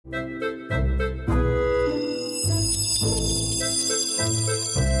Welcome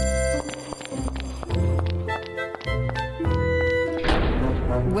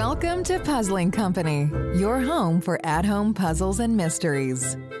to Puzzling Company, your home for at-home puzzles and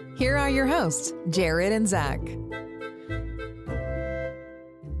mysteries. Here are your hosts, Jared and Zach.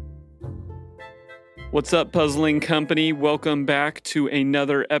 What's up, Puzzling Company? Welcome back to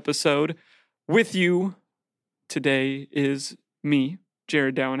another episode. With you today is me,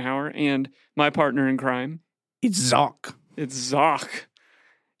 Jared Dowenhauer, and my partner in crime. It's Zach. It's Zach.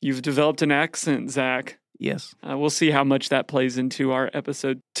 You've developed an accent, Zach. Yes. We'll see how much that plays into our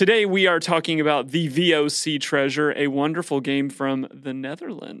episode. Today we are talking about the VOC Treasure, a wonderful game from the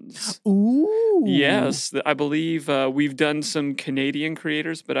Netherlands. Ooh. Yes, I believe we've done some Canadian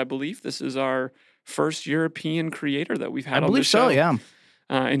creators, but I believe this is our first European creator that we've had on the show. I believe so, yeah.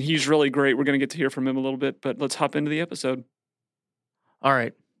 And he's really great. We're going to get to hear from him a little bit, but let's hop into the episode. All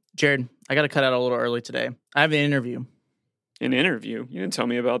right. Jared, I got to cut out a little early today. I have an interview. An interview? You didn't tell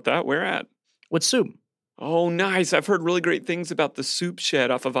me about that. Where at? With Soup. Oh, nice. I've heard really great things about the Soup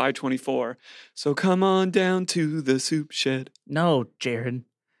Shed off of I-24. So come on down to the Soup Shed. No, Jared.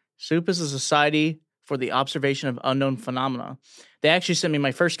 Soup is a society for the observation of unknown phenomena. They actually sent me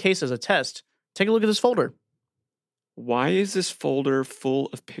my first case as a test. Take a look at this folder. Why is this folder full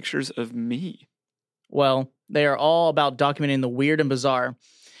of pictures of me? Well, they are all about documenting the weird and bizarre.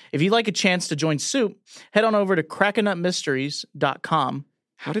 If you'd like a chance to join Soup, head on over to crackanutmysteries.com.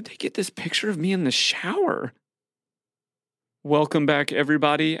 How did they get this picture of me in the shower? Welcome back,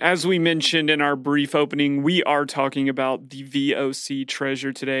 everybody. As we mentioned in our brief opening, we are talking about the VOC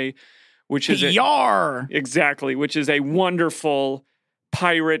Treasure today, which is exactly, which is a wonderful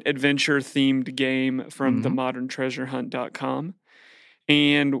pirate adventure-themed game from themoderntreasurehunt.com.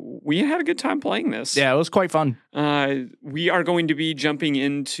 And we had a good time playing this. Yeah, it was quite fun. We are going to be jumping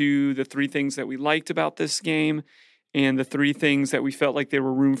into the three things that we liked about this game and the three things that we felt like there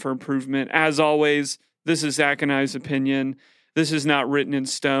were room for improvement. As always, this is Zach and I's opinion. This is not written in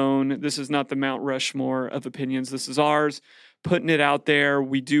stone. This is not the Mount Rushmore of opinions. This is ours. Putting it out there.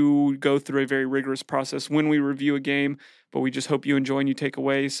 We do go through a very rigorous process when we review a game, but we just hope you enjoy and you take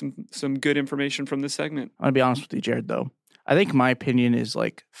away some good information from this segment. I'm going to be honest with you, Jared, though. I think my opinion is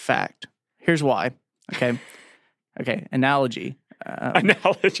like fact. Here's why. Okay. Analogy.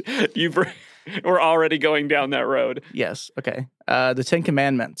 Analogy. We're already going down that road. Yes. Okay. The 10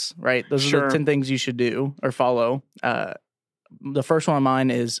 Commandments, right? Those are the 10 things you should do or follow. The first one of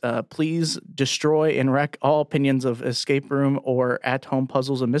mine is please destroy and wreck all opinions of escape room or at-home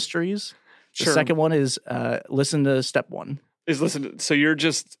puzzles and mysteries. The second one is listen to step one. So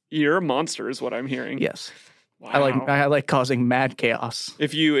you're a monster is what I'm hearing. Yes. Wow. I like causing mad chaos.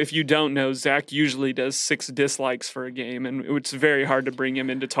 If you don't know, Zach usually does 6 dislikes for a game, and it's very hard to bring him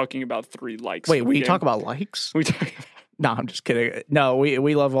into talking about 3 likes. Wait, we talk about likes? We talk about... No, I'm just kidding. No,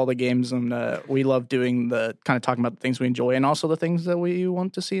 we love all the games, and we love doing the kind of talking about the things we enjoy and also the things that we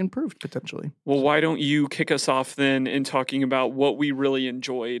want to see improved potentially. Well, why don't you kick us off then in talking about what we really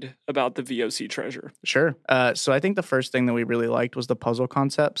enjoyed about the VOC Treasure? Sure. So I think the first thing that we really liked was the puzzle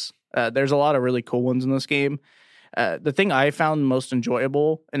concepts. There's a lot of really cool ones in this game. The thing I found most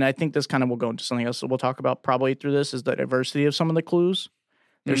enjoyable, and I think this kind of will go into something else that we'll talk about probably through this, is the diversity of some of the clues.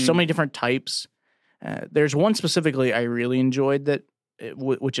 There's so many different types. There's one specifically I really enjoyed that,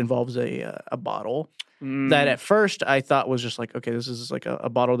 which involves a bottle that at first I thought was just like, okay, this is like a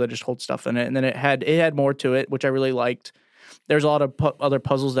bottle that just holds stuff in it, and then it had more to it, which I really liked. There's a lot of other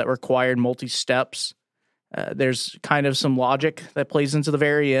puzzles that required multi-steps. There's kind of some logic that plays into the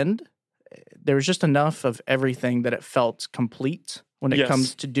very end. There was just enough of everything that it felt complete when it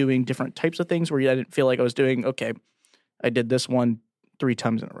comes to doing different types of things where I didn't feel like I was doing, okay, I did this one 3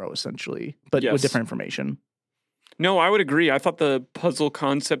 times in a row, essentially, but with different information. No, I would agree. I thought the puzzle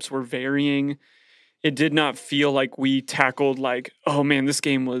concepts were varying. It did not feel like we tackled like, oh man, this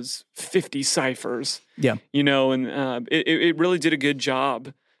game was 50 ciphers. Yeah. And it really did a good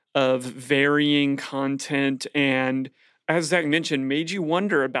job of varying content and, as Zach mentioned, made you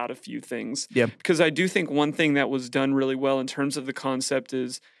wonder about a few things. Yeah. Because I do think one thing that was done really well in terms of the concept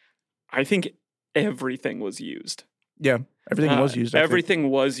is I think everything was used. Yeah, everything was used. Everything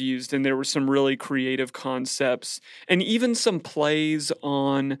was used, and there were some really creative concepts and even some plays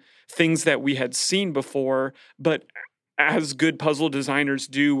on things that we had seen before, but as good puzzle designers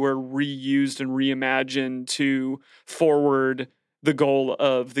do, were reused and reimagined to forward the goal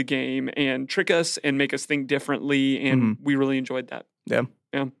of the game and trick us and make us think differently, and we really enjoyed that. Yeah.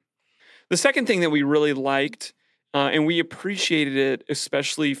 The second thing that we really liked, and we appreciated it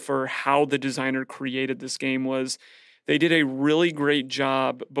especially for how the designer created this game, was they did a really great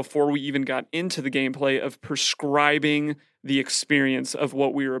job before we even got into the gameplay of prescribing the experience of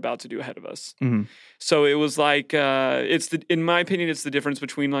what we were about to do ahead of us. Mm-hmm. So it was like, in my opinion, it's the difference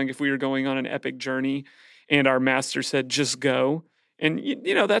between like if we were going on an epic journey and our master said, just go. And,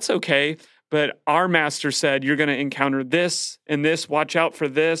 that's okay. But our master said, you're going to encounter this and this, watch out for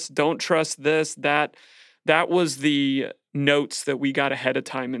this, don't trust this, that. That was the notes that we got ahead of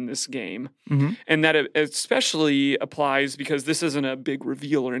time in this game. Mm-hmm. And that especially applies because this isn't a big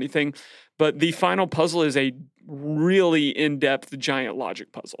reveal or anything, but the final puzzle is a really in-depth giant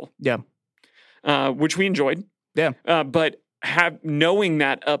logic puzzle. Yeah. Which we enjoyed. Yeah. But knowing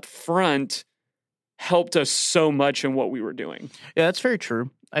that up front helped us so much in what we were doing. Yeah, that's very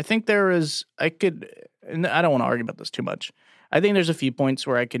true. I think and I don't want to argue about this too much. I think there's a few points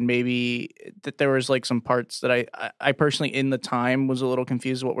where I could that there was like some parts that I personally in the time was a little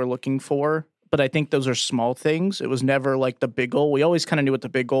confused what we're looking for. But I think those are small things. It was never like the big goal. We always kind of knew what the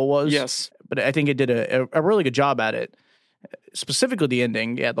big goal was. Yes. But I think it did a really good job at it. Specifically the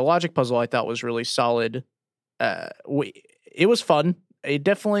ending. Yeah, the logic puzzle I thought was really solid. It was fun. It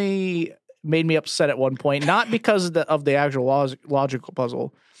definitely made me upset at one point. Not because of the actual logical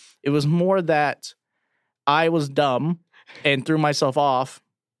puzzle. It was more that I was dumb and threw myself off.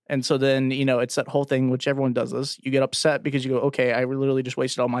 And so then, it's that whole thing, which everyone does this. You get upset because you go, okay, I literally just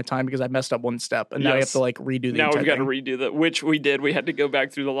wasted all my time because I messed up one step. And now you have to like redo the Now we've got thing. to redo that, which we did. We had to go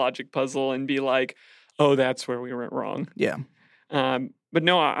back through the logic puzzle and be like, oh, that's where we went wrong. Yeah. But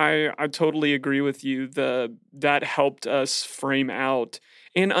no, I totally agree with you. That helped us frame out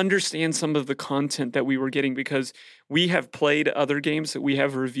and understand some of the content that we were getting because we have played other games that we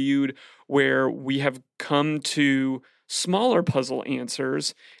have reviewed where we have come to smaller puzzle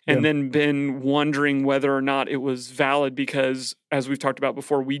answers and then been wondering whether or not it was valid because, as we've talked about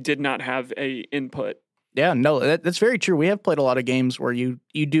before, we did not have a input. Yeah, no, that's very true. We have played a lot of games where you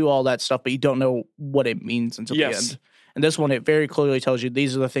do all that stuff, but you don't know what it means until the end. And this one, it very clearly tells you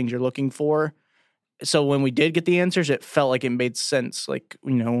these are the things you're looking for. So when we did get the answers, it felt like it made sense. Like,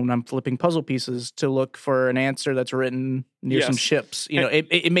 when I'm flipping puzzle pieces to look for an answer that's written near some ships,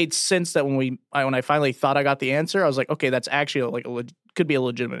 it made sense that when I finally thought I got the answer, I was like, okay, that's actually could be a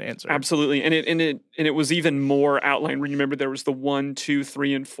legitimate answer. Absolutely. And it was even more outlined. Remember, there was the 1, 2,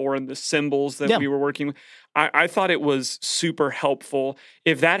 3, and 4 and the symbols that we were working with. I thought it was super helpful.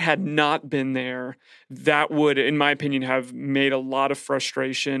 If that had not been there, that would, in my opinion, have made a lot of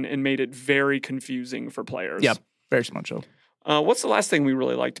frustration and made it very confusing for players. Yeah, very much so. What's the last thing we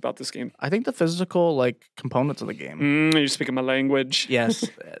really liked about this game? I think the physical components of the game. You're speaking my language. Yes.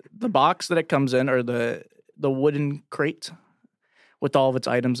 The box that it comes in, or the wooden crate with all of its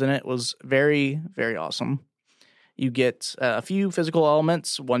items in it, was very, very awesome. You get a few physical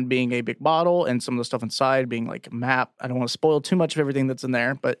elements, one being a big bottle and some of the stuff inside being like a map. I don't want to spoil too much of everything that's in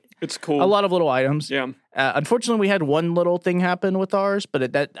there, but it's cool. A lot of little items. Yeah. Unfortunately, we had one little thing happen with ours,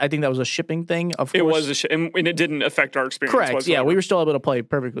 but I think that was a shipping thing. Of course, it was and it didn't affect our experience. Correct. Whatsoever. Yeah, we were still able to play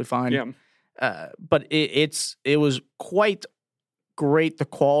perfectly fine. Yeah. But it was quite great, the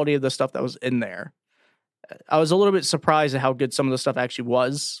quality of the stuff that was in there. I was a little bit surprised at how good some of the stuff actually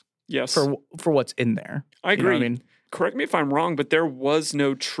was. Yes. For what's in there. I agree. You know what I mean? Correct me if I'm wrong, but there was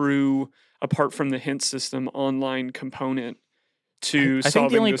no true, apart from the hint system, online component to I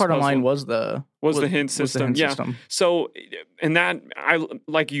think the only part puzzle. Online was the hint system. System. So, and that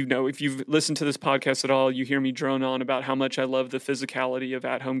if you've listened to this podcast at all, you hear me drone on about how much I love the physicality of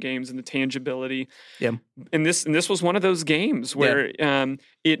at-home games and the tangibility. Yeah. And this was one of those games where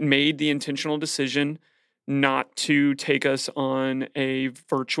it made the intentional decision not to take us on a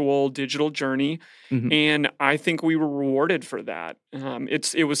virtual digital journey. Mm-hmm. And I think we were rewarded for that.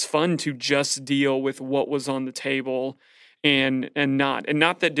 It was fun to just deal with what was on the table and not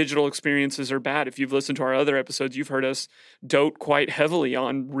that digital experiences are bad. If you've listened to our other episodes, you've heard us dote quite heavily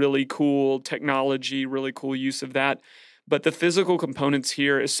on really cool technology, really cool use of that. But the physical components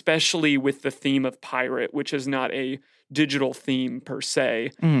here, especially with the theme of pirate, which is not a digital theme per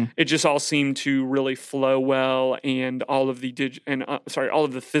se, it just all seemed to really flow well, and all of the all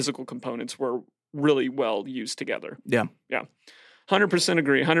of the physical components were really well used together. Yeah. 100%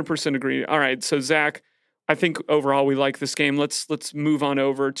 agree. 100% agree. All right, so Zach, I think overall we like this game. Let's move on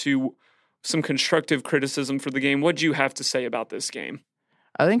over to some constructive criticism for the game. What do you have to say about this game?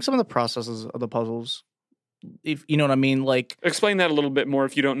 I think some of the processes of the puzzles, if you know what I mean, explain that a little bit more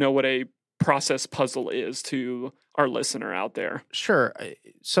if you don't know what a process puzzle is to our listener out there. Sure.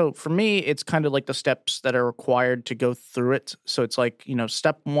 So for me, it's kind of like the steps that are required to go through it. So it's like,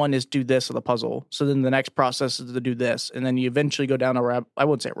 step 1 is do this of the puzzle. So then the next process is to do this. And then you eventually go down I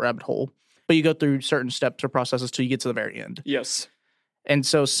wouldn't say a rabbit hole, but you go through certain steps or processes till you get to the very end. Yes. And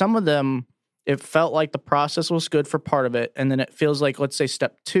so some of them, it felt like the process was good for part of it. And then it feels like, let's say,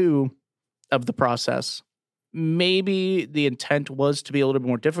 step 2 of the process, maybe the intent was to be a little bit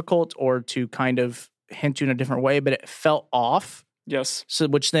more difficult or to kind of hint you in a different way, but it felt off. Yes. So,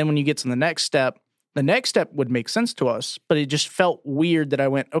 which then when you get to the next step would make sense to us, but it just felt weird that I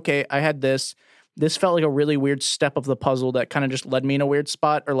went, okay, I had this. This felt like a really weird step of the puzzle that kind of just led me in a weird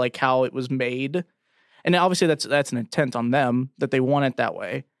spot, or like how it was made. And obviously that's an intent on them that they want it that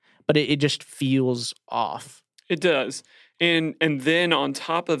way, but it just feels off. It does. And then on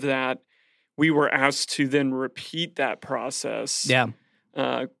top of that, we were asked to then repeat that process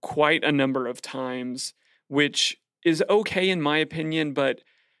quite a number of times, which is okay in my opinion, but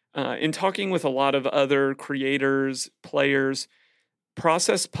in talking with a lot of other creators, players,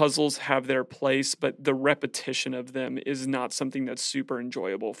 process puzzles have their place, but the repetition of them is not something that's super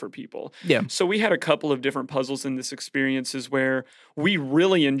enjoyable for people. Yeah. So we had a couple of different puzzles in this experiences where we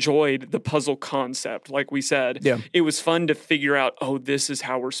really enjoyed the puzzle concept. Like we said, it was fun to figure out, oh, this is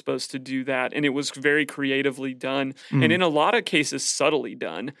how we're supposed to do that. And it was very creatively done. And in a lot of cases, subtly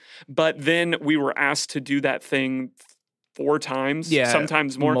done. But then we were asked to do that thing 4 times,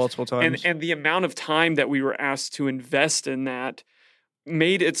 sometimes more. Multiple times. And the amount of time that we were asked to invest in that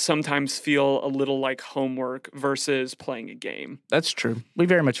made it sometimes feel a little like homework versus playing a game. That's true. We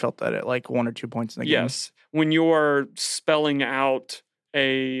very much felt that at like 1 or 2 points in the game. Yes. When you're spelling out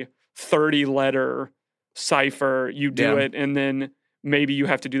a 30-letter cipher, you do it, and then maybe you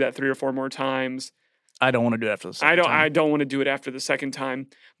have to do that 3 or 4 more times. I don't want to do it after the second time. I don't want to do it after the second time.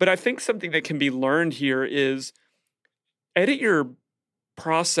 But I think something that can be learned here is edit your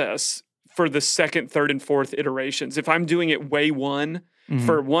process for the second, third, and fourth iterations. If I'm doing it way one,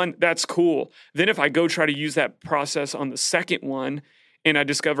 for one, that's cool. Then if I go try to use that process on the second one and I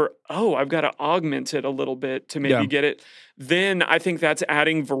discover, oh, I've got to augment it a little bit to maybe get it, then I think that's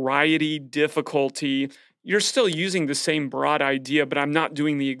adding variety, difficulty. You're still using the same broad idea, but I'm not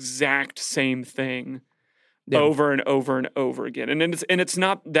doing the exact same thing over and over and over again. And it's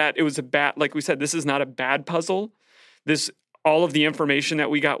not that it was a bad, like we said, this is not a bad puzzle. All of the information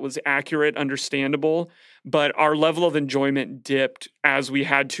that we got was accurate, understandable, but our level of enjoyment dipped as we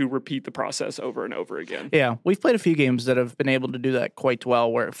had to repeat the process over and over again. Yeah, we've played a few games that have been able to do that quite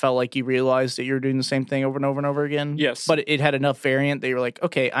well, where it felt like you realized that you're doing the same thing over and over and over again. Yes. But it had enough variant that you were like,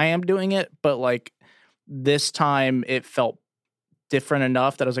 okay, I am doing it, but like this time it felt different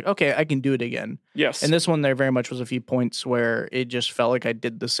enough that I was like, okay, I can do it again. Yes. And this one, there very much was a few points where it just felt like I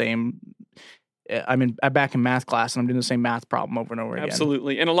did the same. I'm back in math class and I'm doing the same math problem over and over again.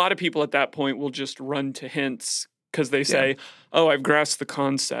 Absolutely. And a lot of people at that point will just run to hints because they say, oh, I've grasped the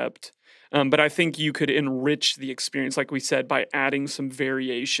concept. But I think you could enrich the experience, like we said, by adding some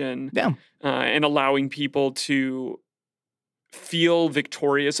variation and allowing people to feel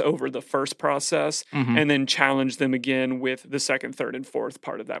victorious over the first process and then challenge them again with the second, third, and fourth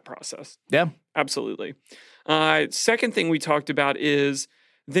part of that process. Yeah. Absolutely. Second thing we talked about is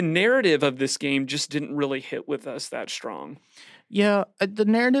the narrative of this game just didn't really hit with us that strong. Yeah, the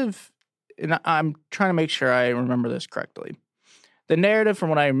narrative, and I'm trying to make sure I remember this correctly. The narrative, from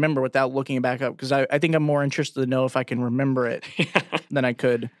what I remember without looking it back up, because I think I'm more interested to know if I can remember it than I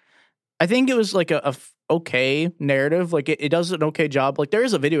could. I think it was like a okay narrative. Like it does an okay job. Like there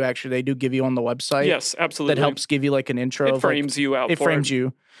is a video actually they do give you on the website. Yes, absolutely. That helps give you like an intro. It frames you out. It frames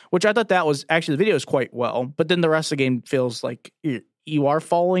you, which I thought that was actually the video is quite well. But then the rest of the game feels like you are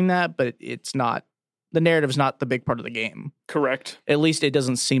following that, but it's not. The narrative is not the big part of the game. Correct. At least it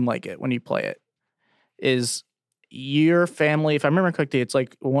doesn't seem like it when you play it. Is your family, if I remember correctly, it's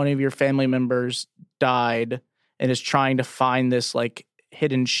like one of your family members died and is trying to find this like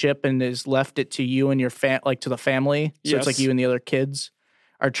hidden ship and has left it to you and your to the family. So it's like you and the other kids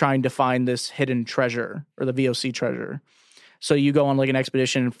are trying to find this hidden treasure or the VOC treasure. So you go on like an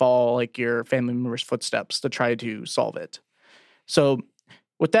expedition and follow like your family member's footsteps to try to solve it. So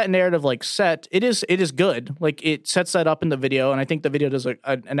with that narrative like set, it is good. Like it sets that up in the video, and I think the video does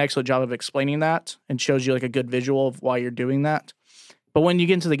an excellent job of explaining that and shows you like a good visual of why you're doing that. But when you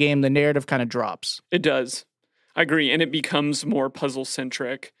get into the game, the narrative kind of drops. It does. I agree, and it becomes more puzzle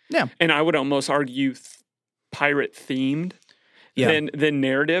centric. Yeah, and I would almost argue pirate themed than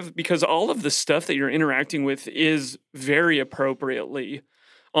narrative, because all of the stuff that you're interacting with is very appropriately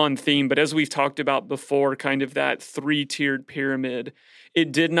on theme. But as we've talked about before, kind of that 3-tiered pyramid,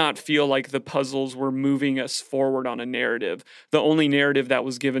 it did not feel like the puzzles were moving us forward on a narrative. The only narrative that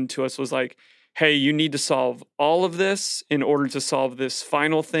was given to us was like, hey, you need to solve all of this in order to solve this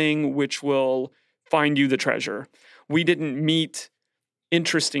final thing, which will find you the treasure. We didn't meet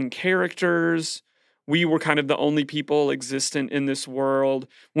interesting characters. We were kind of the only people existent in this world.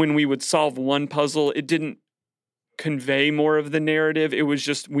 When we would solve one puzzle, it didn't convey more of the narrative. It was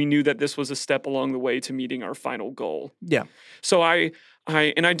just, we knew that this was a step along the way to meeting our final goal. Yeah. So I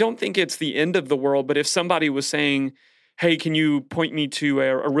don't think it's the end of the world, but if somebody was saying, hey, can you point me to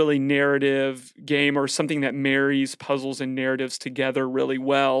a really narrative game or something that marries puzzles and narratives together really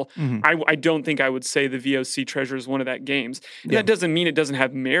well, I don't think I would say the VOC Treasure is one of that games. And that doesn't mean it doesn't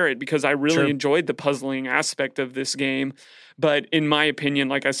have merit, because I really enjoyed the puzzling aspect of this game. But in my opinion,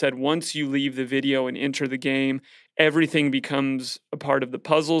 like I said, once you leave the video and enter the game, everything becomes a part of the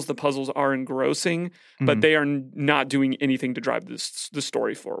puzzles. The puzzles are engrossing, but they are not doing anything to drive the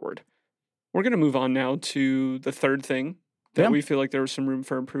story forward. We're going to move on now to the third thing that we feel like there was some room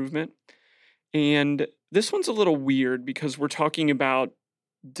for improvement. And this one's a little weird because we're talking about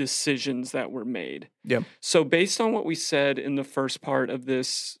decisions that were made. Yeah. So based on what we said in the first part of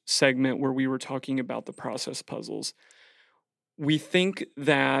this segment where we were talking about the process puzzles, we think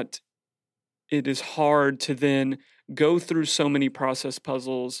that it is hard to then go through so many process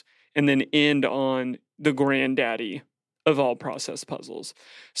puzzles and then end on the granddaddy of all process puzzles.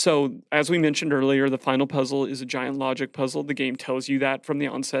 So as we mentioned earlier, the final puzzle is a giant logic puzzle. The game tells you that from the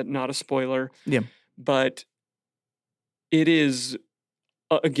onset, not a spoiler. Yeah. But it is,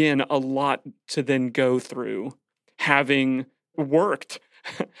 again, a lot to then go through, having worked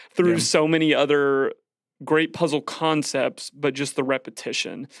through so many other great puzzle concepts, but just the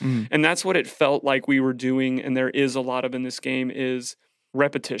repetition. And that's what it felt like we were doing, and there is a lot of in this game, is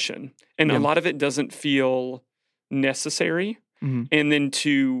repetition. And a lot of it doesn't feel necessary. And then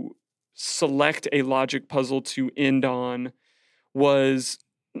to select a logic puzzle to end on was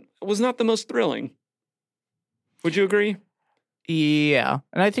not the most thrilling. Would you agree? Yeah.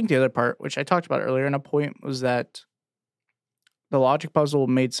 And I think the other part, which I talked about earlier in a point, was that the logic puzzle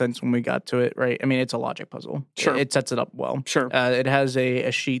made sense when we got to it, right? I mean, it's a logic puzzle. Sure. It sets it up well. Sure. It has a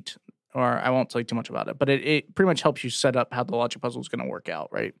sheet, or I won't tell you too much about it, but it pretty much helps you set up how the logic puzzle is going to work out,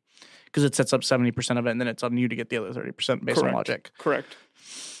 right? Because it sets up 70% of it, and then it's on you to get the other 30% based on logic. Correct.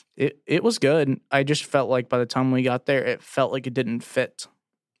 It was good. I just felt like by the time we got there, it felt like it didn't fit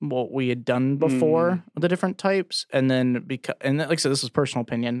what we had done before with the different types. And then, like I said, this is personal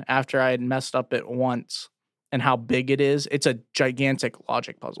opinion. After I had messed up it once and how big it is, it's a gigantic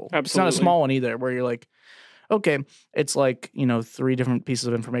logic puzzle. Absolutely. It's not a small one either, where you're like, okay, it's like, 3 different pieces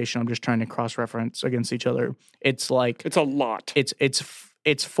of information I'm just trying to cross-reference against each other. It's like... It's a lot.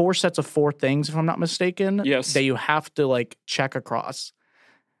 It's 4 sets of 4 things, if I'm not mistaken. Yes. That you have to, check across.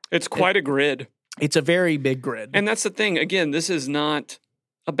 It's quite a grid. It's a very big grid. And that's the thing. Again, this is not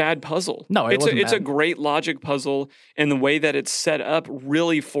a bad puzzle. No, it's a great logic puzzle, and the way that it's set up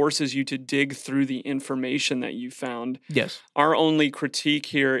really forces you to dig through the information that you found. Yes. Our only critique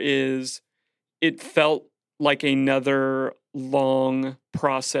here is it felt like another long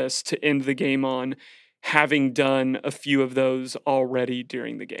process to end the game on, having done a few of those already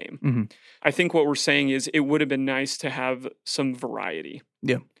during the game. I think what we're saying is it would have been nice to have some variety.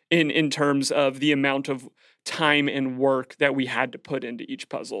 Yeah. In terms of the amount of time and work that we had to put into each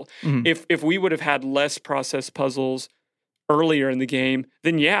puzzle. If we would have had less process puzzles earlier in the game,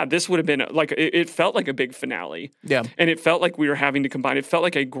 then this would have been it felt like a big finale. Yeah. And it felt like we were having to combine. It felt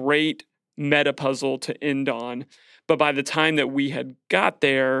like a great meta puzzle to end on. But by the time that we had got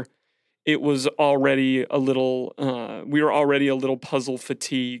there, it was already we were already a little puzzle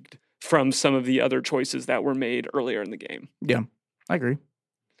fatigued from some of the other choices that were made earlier in the game. Yeah, I agree.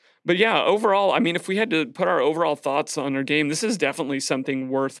 But overall, I mean, if we had to put our overall thoughts on our game, this is definitely something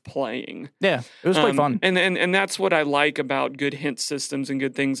worth playing. Yeah, it was quite fun. And that's what I like about good hint systems and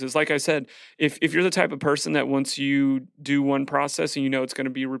good things is, like I said, if you're the type of person that once you do one process and it's going to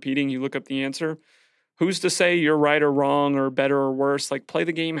be repeating, you look up the answer, who's to say you're right or wrong or better or worse? Play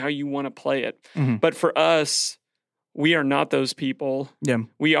the game how you want to play it. But for us, we are not those people. Yeah.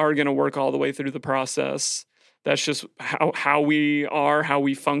 We are going to work all the way through the process. That's just how we are, how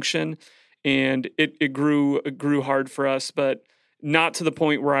we function. And it grew hard for us, but not to the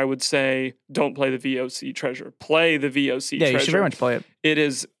point where I would say, don't play the VOC Treasure. Play the VOC Treasure. Yeah, you should very much play it. It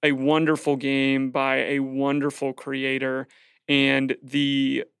is a wonderful game by a wonderful creator. And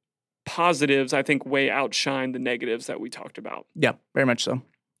the positives, I think, way outshine the negatives that we talked about. Yeah, very much so.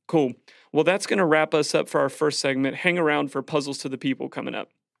 Cool. Well, that's going to wrap us up for our first segment. Hang around for Puzzles to the People coming up.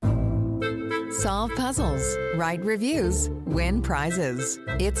 Solve puzzles, write reviews, win prizes.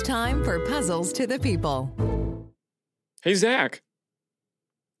 It's time for Puzzles to the People. Hey, Zach.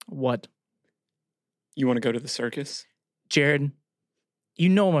 What? You want to go to the circus? Jared,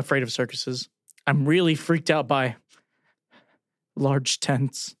 I'm afraid of circuses. I'm really freaked out by Large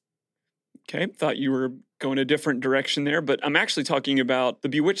tents. Okay, thought you were going a different direction there, but I'm actually talking about The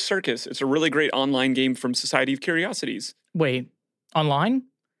Bewitched Circus. It's a really great online game from Society of Curiosities. Wait, online?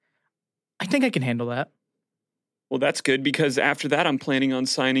 I think I can handle that. Well, that's good because after that, I'm planning on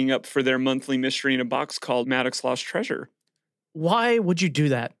signing up for their monthly mystery in a box called Maddox Lost Treasure. Why would you do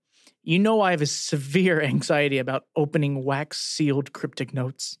that? You know I have a severe anxiety about opening wax-sealed cryptic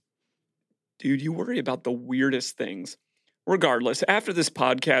notes. Dude, you worry about the weirdest things. Regardless, after this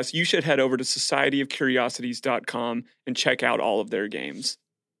podcast, you should head over to societyofcuriosities.com and check out all of their games.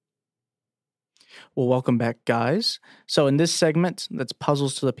 Well, welcome back, guys. So in this segment, that's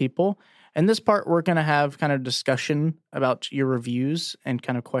Puzzles to the People. In this part, we're going to have kind of discussion about your reviews and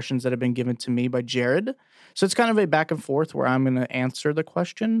kind of questions that have been given to me by Jared. So it's kind of a back and forth where I'm going to answer the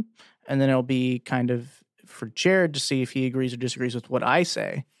question, and then it'll be kind of for Jared to see if he agrees or disagrees with what I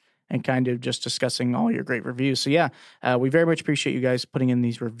say, and kind of just discussing all your great reviews. So yeah, we very much appreciate you guys putting in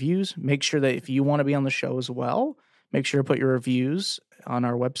these reviews. Make sure that if you want to be on the show as well, make sure to put your reviews on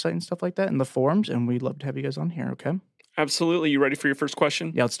our website and stuff like that in the forums, and we'd love to have you guys on here, okay? Absolutely. You ready for your first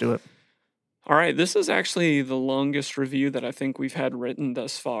question? Yeah, let's do it. All right. This is actually the longest review that I think we've had written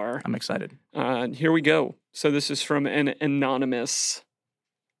thus far. I'm excited. Here we go. So this is from an anonymous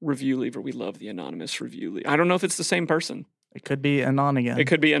review leaver. We love the anonymous review leaver. I don't know if it's the same person. It could be anon again. It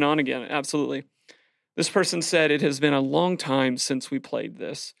could be anon again. Absolutely. This person said, it has been a long time since we played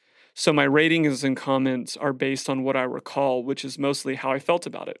this. So my ratings and comments are based on what I recall, which is mostly how I felt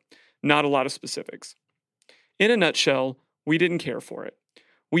about it. Not a lot of specifics. In a nutshell, we didn't care for it.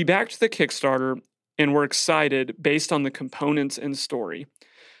 We backed the Kickstarter and were excited based on the components and story.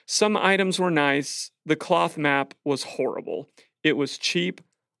 Some items were nice. The cloth map was horrible. It was cheap,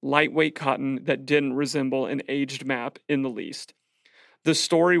 lightweight cotton that didn't resemble an aged map in the least. The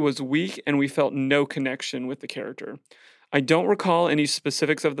story was weak and we felt no connection with the character. I don't recall any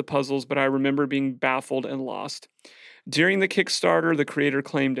specifics of the puzzles, but I remember being baffled and lost. During the Kickstarter, the creator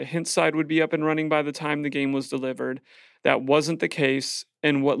claimed a hint side would be up and running by the time the game was delivered. That wasn't the case,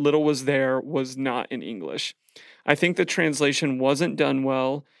 and what little was there was not in English. I think the translation wasn't done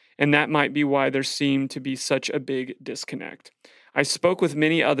well, and that might be why there seemed to be such a big disconnect. I spoke with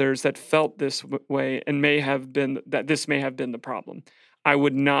many others that felt this way and this may have been the problem. I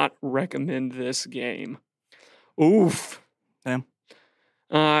would not recommend this game. Oof.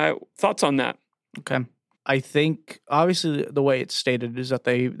 Yeah. Thoughts on that? Okay. I think obviously the way it's stated is that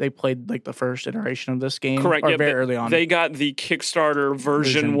they played like the first iteration of this game. Correct. Or very early on. They got the Kickstarter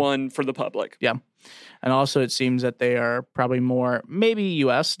version 1 for the public. Yeah. And also it seems that they are probably more, maybe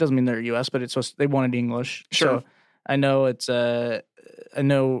US, doesn't mean they're US, but it's they wanted English. Sure. So I know it's is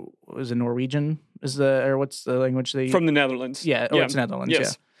it Norwegian? Or what's the language they from the Netherlands? Yeah, it's Netherlands.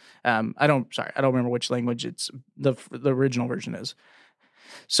 Yes. Yeah. I don't remember which language it's the original version is.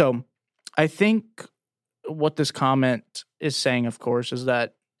 So I think what this comment is saying, of course, is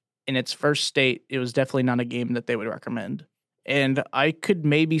that in its first state, it was definitely not a game that they would recommend. And I could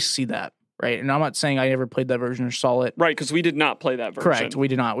maybe see that, right? And I'm not saying I ever played that version or saw it. Right, because we did not play that version. Correct, we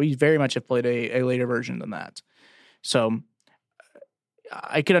did not. We very much have played a later version than that. So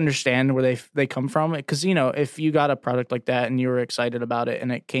I could understand where they come from. Because, if you got a product like that and you were excited about it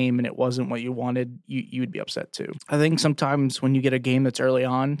and it came and it wasn't what you wanted, you would be upset too. I think sometimes when you get a game that's early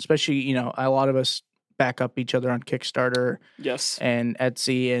on, especially, a lot of us back up each other on Kickstarter, yes, and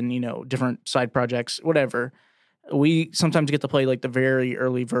Etsy, and different side projects, whatever. We sometimes get to play like the very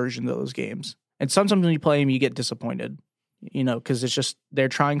early version of those games, and sometimes when you play them, you get disappointed, because it's just they're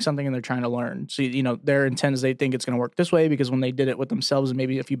trying something and they're trying to learn. So their intent is they think it's going to work this way because when they did it with themselves and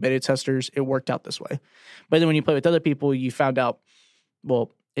maybe a few beta testers, it worked out this way. But then when you play with other people, you found out,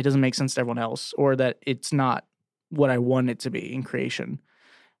 well, it doesn't make sense to everyone else, or that it's not what I want it to be in creation.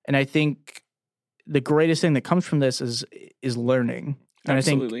 And I think the greatest thing that comes from this is learning. And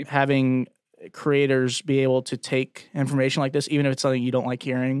Absolutely. I think having creators be able to take information like this, even if it's something you don't like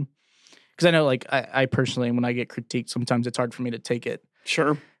hearing, because I know, like, I personally, when I get critiqued, sometimes it's hard for me to take it.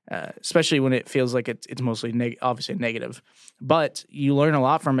 Sure. Especially when it feels like it's mostly obviously negative. But you learn a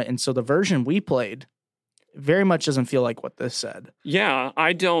lot from it. And so the version we played very much doesn't feel like what this said. Yeah,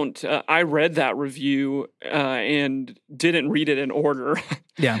 I don't. I read that review and didn't read it in order.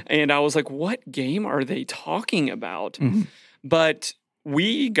 Yeah. And I was like, what game are they talking about? Mm-hmm. But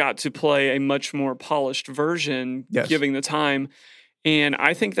we got to play a much more polished version, Yes. giving the time. And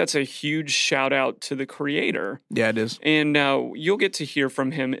I think that's a huge shout out to the creator. Yeah, it is. And you'll get to hear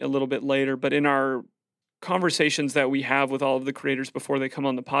from him a little bit later. But in our conversations that we have with all of the creators before they come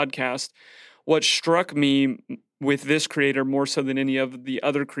on the podcast, what struck me with this creator more so than any of the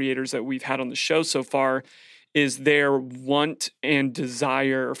other creators that we've had on the show so far is their want and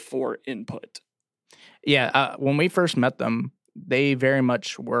desire for input. Yeah, when we first met them, they very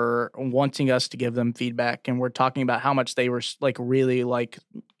much were wanting us to give them feedback, and we're talking about how much they were like really like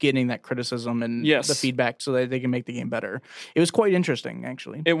getting that criticism and the feedback so that they can make the game better. It was quite interesting,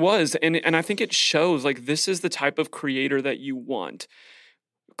 actually. It was, and I think it shows like this is the type of creator that you want.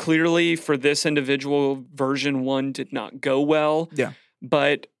 Clearly, for this individual, version 1 did not go well. Yeah,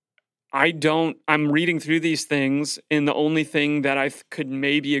 but I'm reading through these things, and the only thing that I could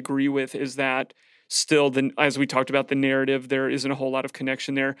maybe agree with is that still, as we talked about the narrative, there isn't a whole lot of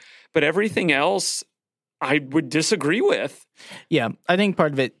connection there. But everything else, I would disagree with. Yeah, I think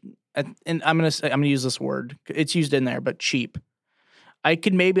part of it, and I'm gonna use this word. It's used in there, but cheap. I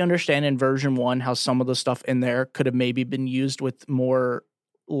could maybe understand in version 1 how some of the stuff in there could have maybe been used with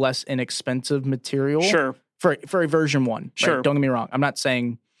less inexpensive material. Sure. For a version 1. Sure. Right? Don't get me wrong. I'm not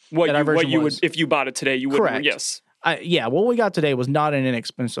saying what you would, if you bought it today, you would. Correct. Yes. What we got today was not an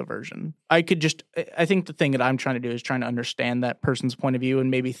inexpensive version. I think the thing that I'm trying to do is trying to understand that person's point of view and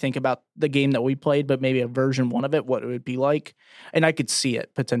maybe think about the game that we played, but maybe a version 1 of it, what it would be like. And I could see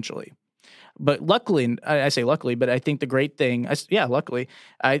it potentially. But luckily, I say luckily, but I think the great thing, luckily,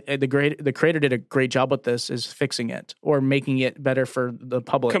 the creator did a great job with this is fixing it or making it better for the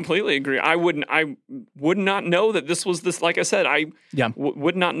public. Completely agree. I would not know that this was this. Like I said,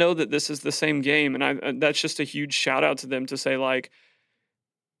 would not know that this is the same game, and that's just a huge shout out to them to say like,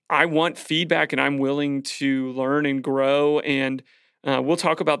 I want feedback and I'm willing to learn and grow and. We'll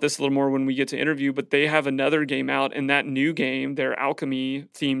talk about this a little more when we get to interview, but they have another game out, and that new game, their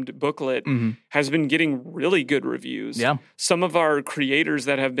alchemy-themed booklet, has been getting really good reviews. Yeah. Some of our creators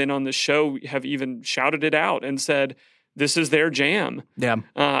that have been on the show have even shouted it out and said, this is their jam.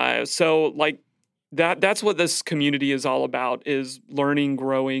 Yeah. So, like, that's what this community is all about, is learning,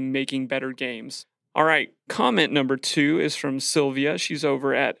 growing, making better games. All right, comment number 2 is from Sylvia. She's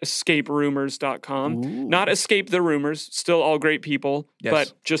over at escaperumors.com. Ooh. Not Escape the Rumors, still all great people, yes.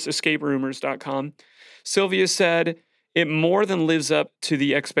 But just escaperumors.com. Sylvia said, it more than lives up to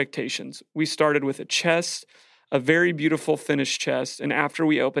the expectations. We started with a chest, a very beautiful finished chest, and after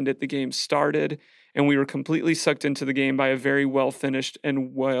we opened it, the game started, and we were completely sucked into the game by a very well-finished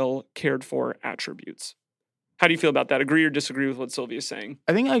and well-cared-for attributes. How do you feel about that? Agree or disagree with what Sylvia's saying?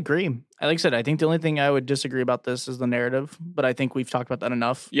 I think I agree. Like I said, I think the only thing I would disagree about this is the narrative, but I think we've talked about that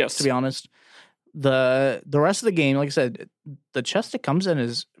enough. Yes. To be honest. The rest of the game, like I said, the chest it comes in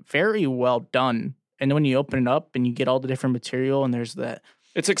is very well done. And then when you open it up and you get all the different material and there's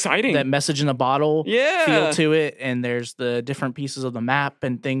it's exciting. That message in the bottle feel to it, and there's the different pieces of the map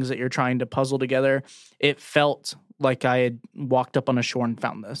and things that you're trying to puzzle together. It felt like I had walked up on a shore and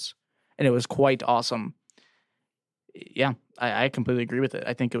found this. And it was quite awesome. Yeah, I completely agree with it.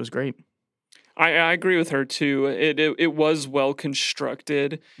 I think it was great. I agree with her too. It was well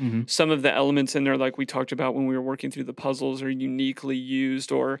constructed. Mm-hmm. Some of the elements in there, like we talked about when we were working through the puzzles, are uniquely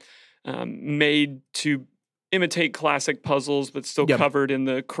used or made to imitate classic puzzles, but still covered in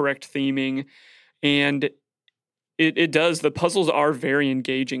the correct theming. And it does. The puzzles are very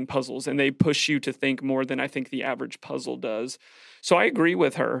engaging puzzles, and they push you to think more than I think the average puzzle does. So I agree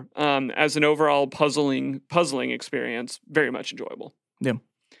with her. As an overall puzzling experience, very much enjoyable. Yeah.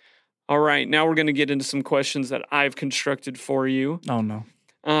 All right, now we're going to get into some questions that I've constructed for you. Oh, no.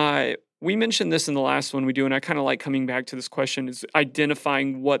 We mentioned this in the last one we do, and I kind of like coming back to this question, is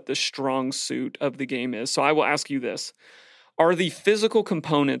identifying what the strong suit of the game is. So I will ask you this. Are the physical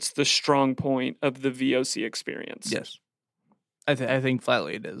components the strong point of the VOC experience? Yes. I think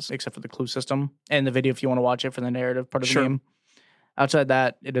flatly it is, except for the clue system and the video if you want to watch it for the narrative part of the game. Outside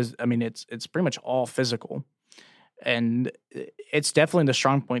that, it is. I mean, it's pretty much all physical, and it's definitely the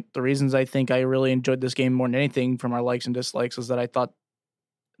strong point. The reasons I think I really enjoyed this game more than anything from our likes and dislikes is that I thought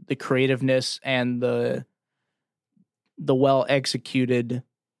the creativeness and the well executed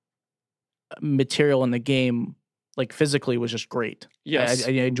material in the game, like physically, was just great. Yes,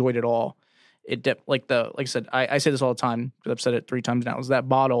 I enjoyed it all. Like I said, I say this all the time because I've said it 3 times now. Is that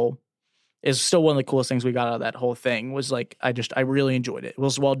bottle is still one of the coolest things we got out of that whole thing. Was like I really enjoyed it. It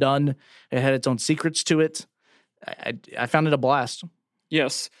was well done. It had its own secrets to it. I found it a blast.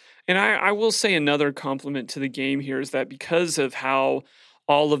 Yes, and I will say another compliment to the game here is that because of how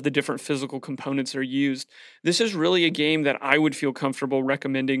all of the different physical components are used, this is really a game that I would feel comfortable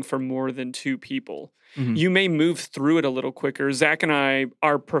recommending for more than 2 people. Mm-hmm. You may move through it a little quicker. Zach and I,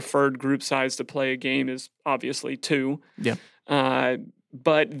 our preferred group size to play a game is obviously 2. Yeah.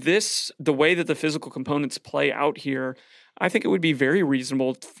 But the way that the physical components play out here, I think it would be very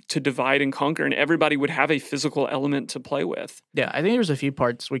reasonable to divide and conquer, and everybody would have a physical element to play with. Yeah, I think there's a few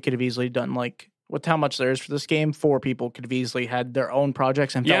parts we could have easily done, like with how much there is for this game, 4 people could have easily had their own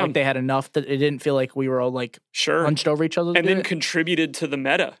projects and felt Yeah. like they had enough that it didn't feel like we were all like Sure. hunched over each other. And then contributed to the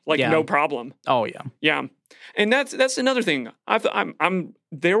meta, like Yeah. no problem. oh yeah, Yeah. And that's another thing.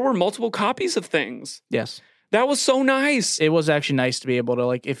 There were multiple copies of things. yes. That was so nice. It was actually nice to be able to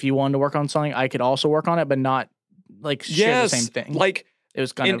like, if you wanted to work on something, I could also work on it, but not like share the same thing. Like it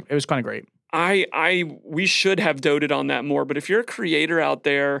was kind of great. we should have doted on that more. But if you're a creator out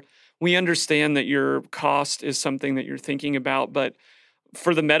there, we understand that your cost is something that you're thinking about. But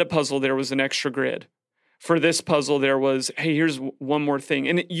for the meta puzzle, there was an extra grid. For this puzzle, there was, hey, here's one more thing.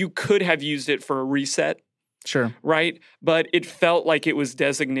 And you could have used it for a reset, Sure. right? But it felt like it was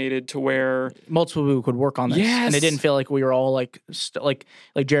designated to where, Multiple people could work on this, and it Yes. didn't feel like we were all like like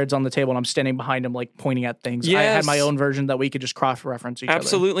Jared's on the table and I'm standing behind him like pointing at things. I had my Yes. own version that we could just cross reference each other.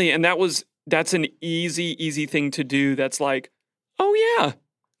 absolutely. And that's an easy thing to do. That's like, oh yeah,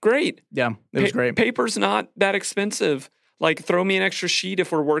 great. Yeah, it was great. Paper's not that expensive. Like, throw me an extra sheet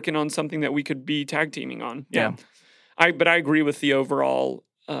if we're working on something that we could be tag teaming on. Yeah. But I agree with the overall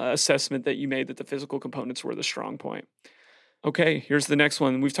assessment that you made that the physical components were the strong point. Okay, here's the next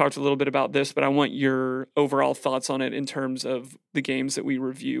one. We've talked a little bit about this, but I want your overall thoughts on it in terms of the games that we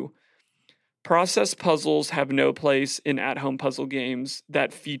review. Process puzzles have no place in at-home puzzle games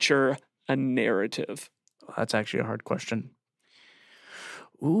that feature a narrative. That's actually a hard question.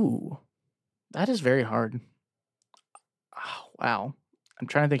 Ooh, that is very hard. Oh, wow. I'm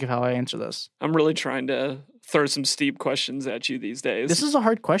trying to think of how I answer this. I'm really trying to throw some steep questions at you these days. This is a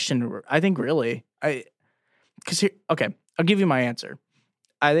hard question. I think really, okay, I'll give you my answer.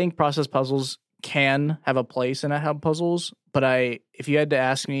 I think process puzzles can have a place in at-home puzzles, but if you had to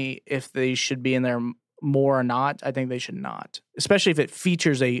ask me if they should be in there more or not, I think they should not, especially if it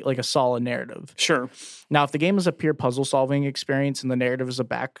features a solid narrative. Sure. Now, if the game is a pure puzzle solving experience and the narrative is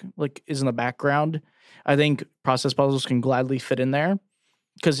in the background, I think process puzzles can gladly fit in there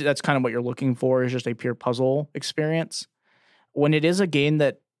because that's kind of what you're looking for, is just a pure puzzle experience. When it is a game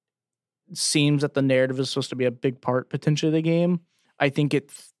that seems that the narrative is supposed to be a big part potentially of the game, I think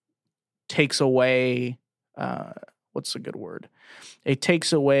it takes away what's a good word? It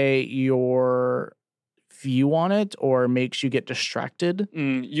takes away your view on it or makes you get distracted.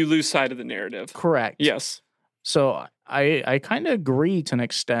 You lose sight of the narrative. Correct. Yes. So I kind of agree to an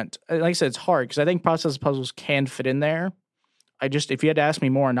extent. Like I said, it's hard because I think process puzzles can fit in there. If you had to ask me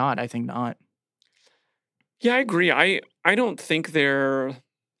more or not, I think not. Yeah, I agree. I don't think they're.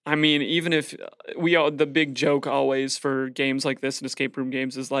 I mean, even if the big joke always for games like this and escape room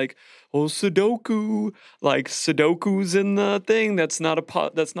games is like, oh, Sudoku, like Sudoku's in the thing. That's not a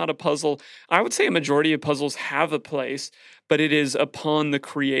puzzle. I would say a majority of puzzles have a place, but it is upon the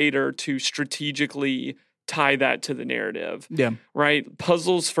creator to strategically tie that to the narrative. Yeah. Right?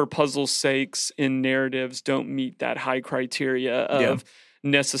 Puzzles for puzzle's sakes in narratives don't meet that high criteria of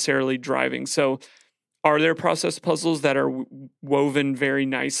necessarily driving. So are there process puzzles that are woven very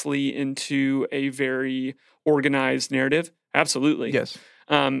nicely into a very organized narrative? Absolutely. Yes.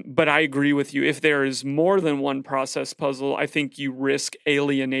 But I agree with you. If there is more than one process puzzle, I think you risk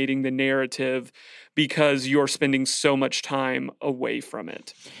alienating the narrative because you're spending so much time away from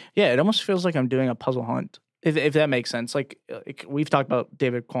it. Yeah, it almost feels like I'm doing a puzzle hunt, if that makes sense. Like we've talked about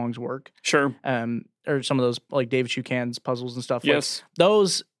David Kwong's work. Sure. Or some of those like David Shukan's puzzles and stuff. Yes. Like,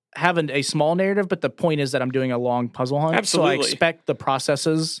 those have a small narrative, but the point is that I'm doing a long puzzle hunt. Absolutely. So I expect the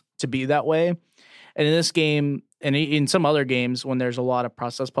processes to be that way. And in this game, and in some other games, when there's a lot of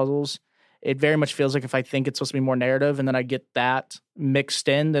process puzzles, it very much feels like if I think it's supposed to be more narrative and then I get that mixed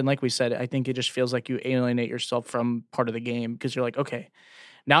in, then like we said, I think it just feels like you alienate yourself from part of the game because you're like, okay,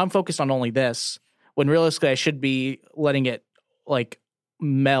 now I'm focused on only this, when realistically I should be letting it like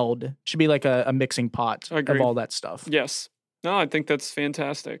meld. It should be like a mixing pot of all that stuff. Yes. No, I think that's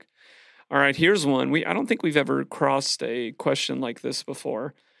fantastic. All right, here's one. I don't think we've ever crossed a question like this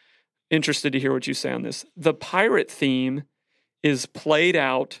before. Interested to hear what you say on this. The pirate theme is played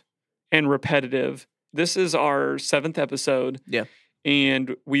out and repetitive. This is our 7th episode. Yeah.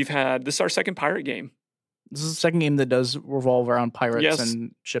 And this is our second pirate game. This is the second game that does revolve around pirates Yes.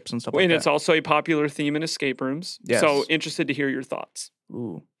 and ships and stuff like And that. it's also a popular theme in escape rooms. Yes. So interested to hear your thoughts.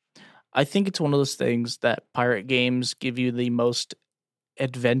 Ooh. I think it's one of those things that pirate games give you the most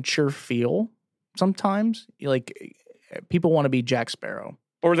adventure feel sometimes. Like, people want to be Jack Sparrow.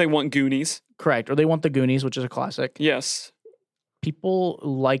 Or they want Goonies. Correct. Or they want the Goonies, which is a classic. Yes. People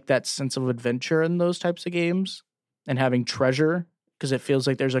like that sense of adventure in those types of games and having treasure because it feels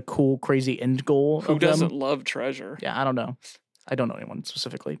like there's a cool, crazy end goal. Who of them. doesn't love treasure? Yeah, I don't know. I don't know anyone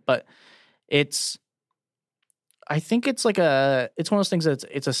specifically, but I think it's like it's one of those things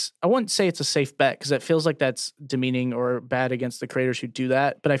that I wouldn't say it's a safe bet because it feels like that's demeaning or bad against the creators who do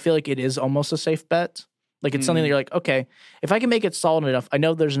that. But I feel like it is almost a safe bet. Like it's something that you're like, okay, if I can make it solid enough, I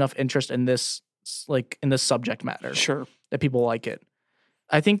know there's enough interest in this, like in this subject matter, Sure, that people like it.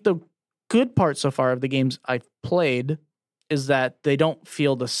 I think the good part so far of the games I've played is that they don't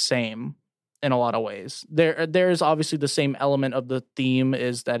feel the same in a lot of ways. There is obviously the same element of the theme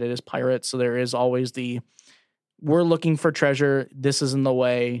is that it is pirates, so there is always the we're looking for treasure, this is in the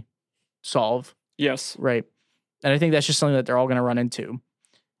way, solve. yes, Right. And I think that's just something that they're all going to run into.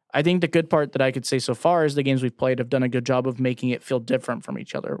 I think the good part that I could say so far is the games we've played have done a good job of making it feel different from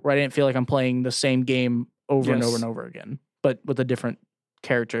each other, where I didn't feel like I'm playing the same game over and over and over again, but with a different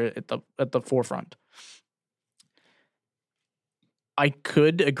character at the forefront. I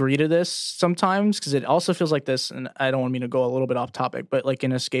could agree to this sometimes because it also feels like this, and I don't want me to go a little bit off topic, but like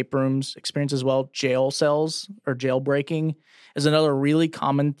in escape rooms experience as well, jail cells or jailbreaking is another really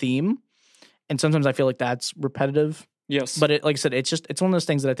common theme. And sometimes I feel like that's repetitive. yes. But like I said, it's one of those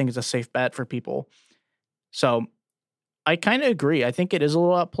things that I think is a safe bet for people. So I kind of agree. I think it is a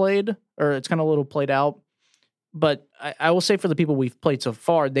little outplayed, or it's kind of a little played out. But I will say for the people we've played so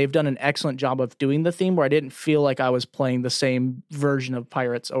far, they've done an excellent job of doing the theme where I didn't feel like I was playing the same version of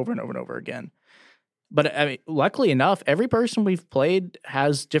Pirates over and over and over again. But I mean, luckily enough, every person we've played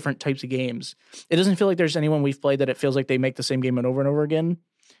has different types of games. It doesn't feel like there's anyone we've played that it feels like they make the same game over and over again.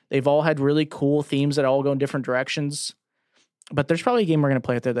 They've all had really cool themes that all go in different directions. But there's probably a game we're going to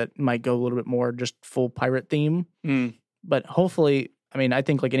play out there that might go a little bit more just full pirate theme. But hopefully, I mean, I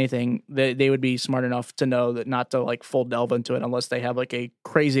think like anything, they would be smart enough to know that not to like full delve into it unless they have like a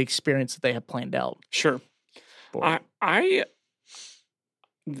crazy experience that they have planned out. Sure.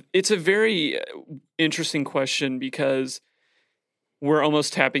 It's a very interesting question because we're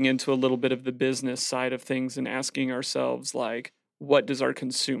almost tapping into a little bit of the business side of things and asking ourselves, like, what does our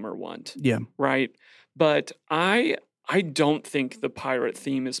consumer want? Yeah. Right. But I don't think the pirate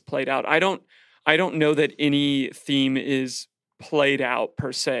theme is played out. I don't know that any theme is played out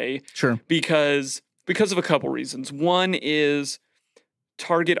per se. Sure. Because of a couple reasons. One is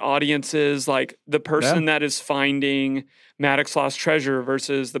target audiences, like the person that is finding Maddox Lost Treasure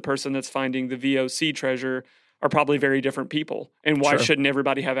versus the person that's finding the VOC treasure are probably very different people. And why shouldn't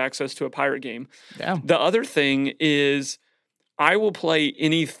everybody have access to a pirate game? Yeah. The other thing is I will play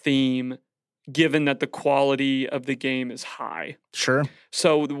any theme given that the quality of the game is high. Sure.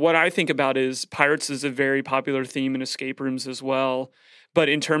 So what I think about is Pirates is a very popular theme in escape rooms as well. But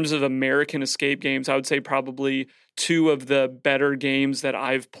in terms of American escape games, I would say probably two of the better games that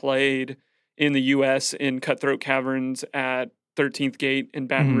I've played in the U.S. in Cutthroat Caverns at 13th Gate in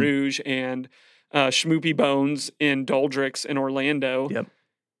Baton Rouge and Schmoopy Bones in Doldricks in Orlando. Yep.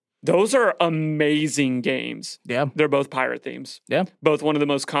 Those are amazing games. Yeah. They're both pirate themes. Yeah. Both one of the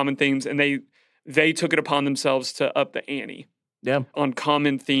most common themes, and they took it upon themselves to up the ante. Yeah. On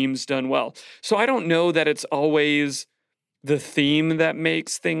common themes done well. So I don't know that it's always the theme that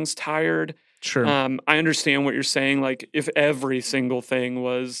makes things tired. Sure. I understand what you're saying. Like if every single thing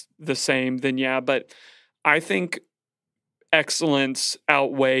was the same, then yeah. But I think excellence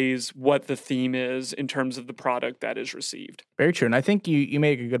outweighs what the theme is in terms of the product that is received. Very true. And I think you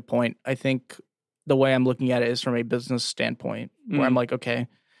make a good point. I think the way I'm looking at it is from a business standpoint where I'm like, okay,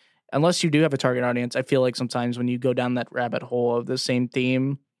 unless you do have a target audience, I feel like sometimes when you go down that rabbit hole of the same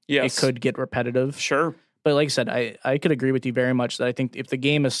theme, it could get repetitive. Sure. But like I said, I could agree with you very much that I think if the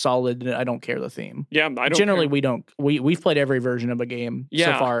game is solid, I don't care the theme. Yeah, I don't Generally, care. we don't. We've played every version of a game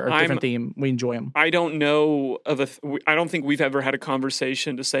so far, or a different theme. We enjoy them. I don't know of I don't think we've ever had a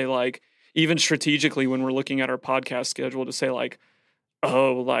conversation to say like, even strategically when we're looking at our podcast schedule to say like,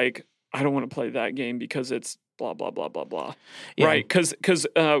 oh, like I don't want to play that game because it's blah, blah, blah, blah, blah. Yeah. Right. Because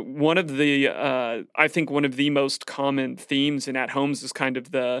one of the, I think one of the most common themes in At Homes is kind of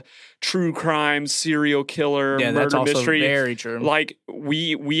the true crime, serial killer, murder that's also mystery. Very true. Like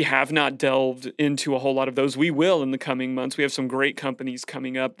we have not delved into a whole lot of those. We will in the coming months. We have some great companies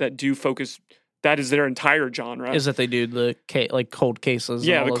coming up that do focus. That is their entire genre. Is that they do the like cold cases.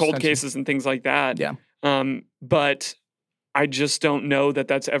 Yeah, the cold cases and things like that. Yeah. But I just don't know that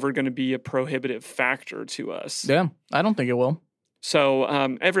that's ever going to be a prohibitive factor to us. Yeah, I don't think it will. So,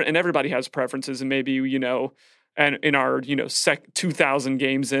 everybody has preferences, and maybe, and in our, 2,000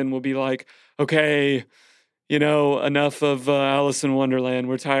 games in, we'll be like, okay, enough of Alice in Wonderland.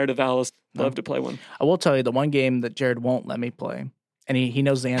 We're tired of Alice. Love to play one. I will tell you the one game that Jared won't let me play, and he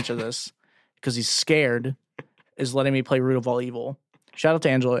knows the answer to this because he's scared, is letting me play Root of All Evil. Shout out to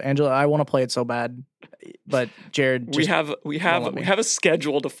Angela. Angela, I want to play it so bad. But Jared, we have a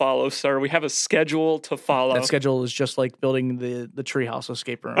schedule to follow, sir. We have a schedule to follow. That schedule is just like building the treehouse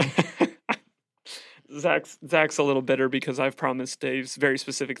escape room. Zach's a little bitter because I've promised a very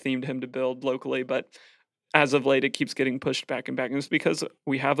specific theme to him to build locally, but as of late, it keeps getting pushed back and back. And it's because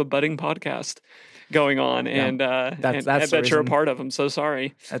we have a budding podcast going on, and I bet you're a part of. I'm so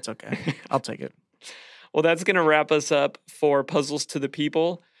sorry. That's okay. I'll take it. Well, that's going to wrap us up for Puzzles to the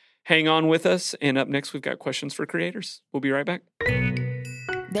People. Hang on with us, and up next, we've got questions for creators. We'll be right back.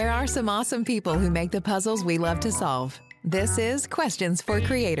 There are some awesome people who make the puzzles we love to solve. This is Questions for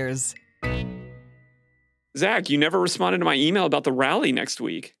Creators. Zach, you never responded to my email about the rally next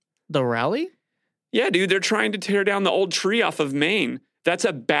week. The rally? Yeah, dude, they're trying to tear down the old tree off of Maine. That's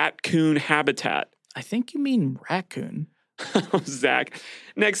a bat-coon habitat. I think you mean raccoon. Zach,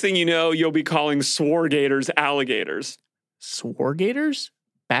 next thing you know, you'll be calling swargators alligators. Swargators?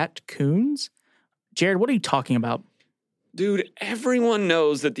 Bat-coons? Jared, what are you talking about? Dude, everyone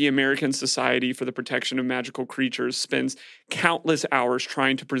knows that the American Society for the Protection of Magical Creatures spends countless hours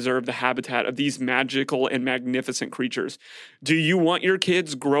trying to preserve the habitat of these magical and magnificent creatures. Do you want your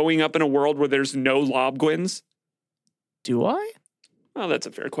kids growing up in a world where there's no lobgwins? Do I? Well, that's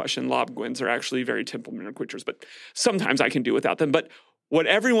a fair question. Lobgwins are actually very temperamental creatures, but sometimes I can do without them. But what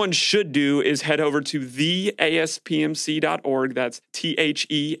everyone should do is head over to theaspmc.org, that's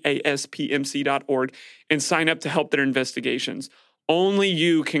theaspmc.org, and sign up to help their investigations. Only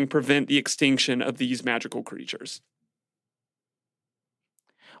you can prevent the extinction of these magical creatures.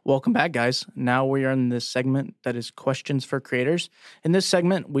 Welcome back, guys. Now we are in this segment that is Questions for Creators. In this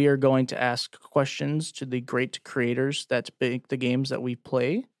segment, we are going to ask questions to the great creators that make the games that we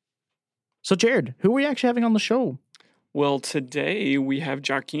play. So, Jared, who are we actually having on the show? Well, today we have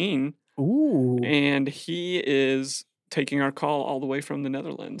Joaquin. Ooh. And he is taking our call all the way from the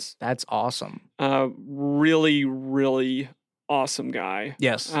Netherlands. That's awesome. Really, really awesome guy.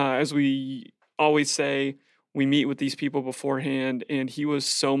 Yes. As we always say, we meet with these people beforehand, and he was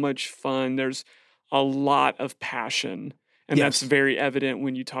so much fun. There's a lot of passion, and that's very evident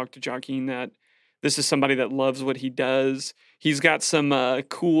when you talk to Joaquin that this is somebody that loves what he does. He's got some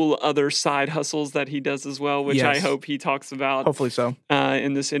cool other side hustles that he does as well, which I hope he talks about. Hopefully so.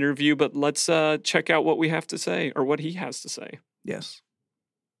 In this interview. But let's check out what we have to say, or what he has to say. Yes.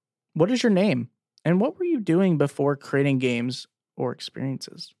 What is your name? And what were you doing before creating games or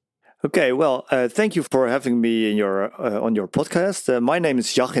experiences? Okay, well, thank you for having me in your on your podcast. My name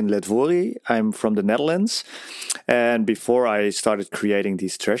is Joachim Ledvory. I'm from the Netherlands. And before I started creating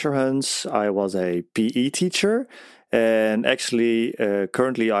these treasure hunts, I was a PE teacher. And actually,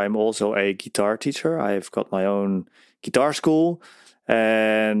 currently, I'm also a guitar teacher. I've got my own guitar school.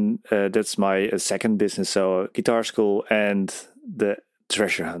 And that's my second business. So guitar school and the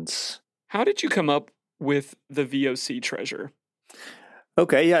treasure hunts. How did you come up with the VOC treasure?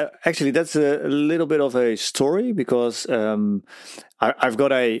 Okay, yeah, actually, that's a little bit of a story because I've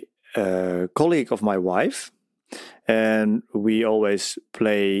got a colleague of my wife, and we always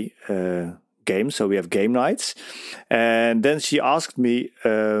play games, so we have game nights. And then she asked me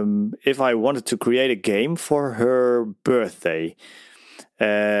if I wanted to create a game for her birthday.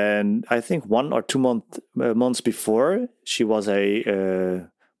 And I think 1 or 2 months before, she was a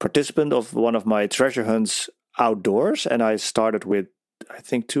participant of one of my treasure hunts outdoors, and I started with I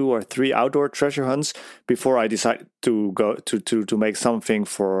think 2 or 3 outdoor treasure hunts before I decided to go to make something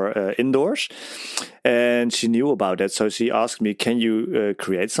for indoors. And she knew about that, so she asked me, "Can you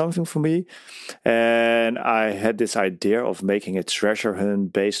create something for me?" And I had this idea of making a treasure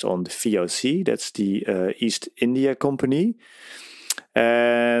hunt based on the VOC. That's the East India Company,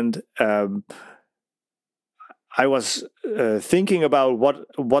 and I was thinking about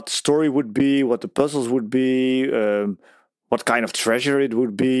what story would be, what the puzzles would be. What kind of treasure it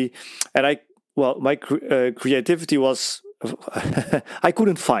would be. And my creativity was, I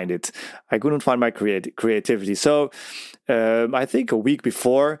couldn't find it. I couldn't find my creativity. So I think a week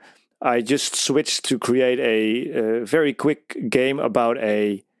before, I just switched to create a very quick game about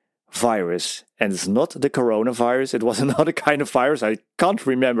a virus. And it's not the coronavirus. It was another kind of virus. I can't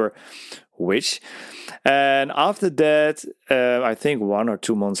remember which. And after that, I think 1 or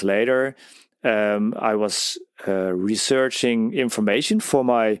 2 months later, I was researching information for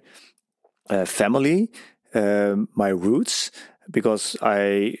my family, my roots, because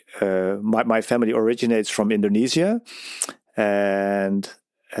my family originates from Indonesia, and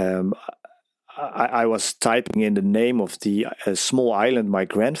I was typing in the name of the small island my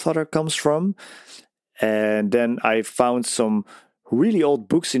grandfather comes from, and then I found some really old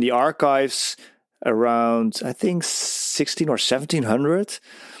books in the archives around I think 16 or 1700.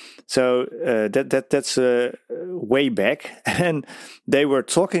 So that's way back, and they were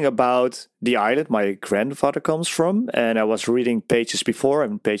talking about the island my grandfather comes from, and I was reading pages before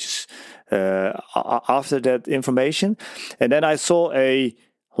and pages after that information, and then I saw a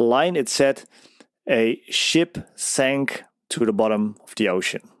line. It said a ship sank to the bottom of the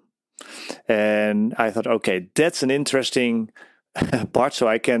ocean, and I thought, okay, that's an interesting part, so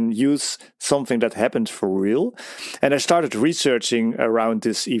I can use something that happened for real. And I started researching around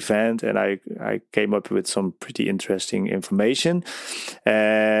this event, and I came up with some pretty interesting information,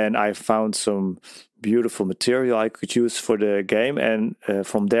 and I found some beautiful material I could use for the game, and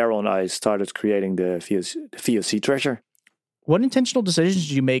from there on I started creating the VOC treasure. What intentional decisions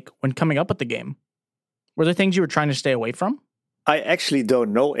did you make when coming up with the game? Were there things you were trying to stay away from? I actually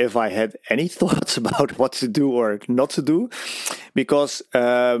don't know if I had any thoughts about what to do or not to do, because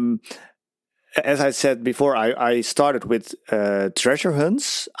as I said before, I started with treasure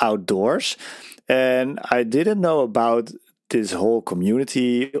hunts outdoors, and I didn't know about this whole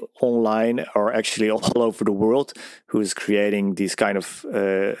community online or actually all over the world who is creating these kind of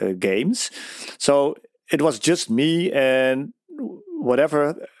games. So it was just me and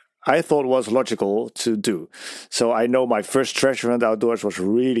whatever I thought was logical to do. So I know my first treasure hunt outdoors was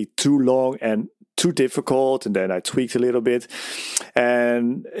really too long and too difficult, and then I tweaked a little bit,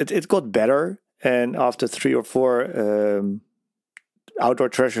 and it got better. And after 3 or 4 outdoor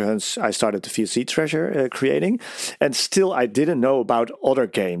treasure hunts, I started the VOC treasure creating, and still I didn't know about other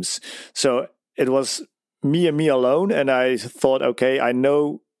games. So it was me and me alone, and I thought, okay, I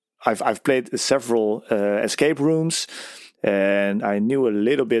know I've played several escape rooms, and I knew a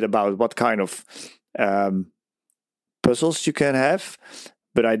little bit about what kind of puzzles you can have,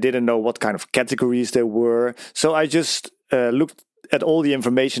 but I didn't know what kind of categories there were. So I just looked at all the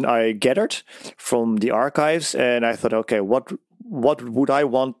information I gathered from the archives, and I thought, okay, what would I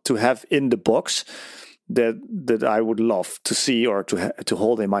want to have in the box that I would love to see or to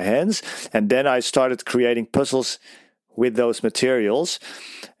hold in my hands? And then I started creating puzzles with those materials,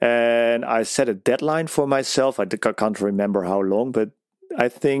 and I set a deadline for myself. I can't remember how long, but I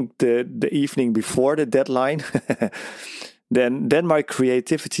think the evening before the deadline, then my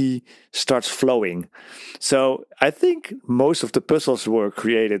creativity starts flowing. So I think most of the puzzles were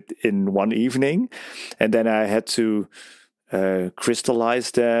created in one evening, and then I had to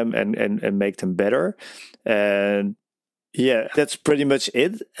crystallize them and make them better. And yeah, that's pretty much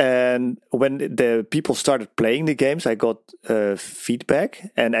it. And when the people started playing the games, I got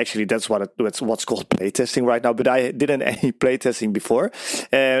feedback, and actually that's what's called playtesting right now. But I didn't any playtesting before,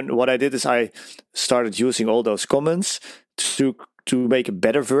 and what I did is I started using all those comments to make a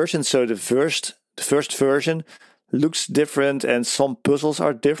better version. So the first version looks different, and some puzzles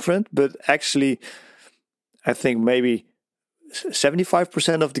are different, but actually, I think maybe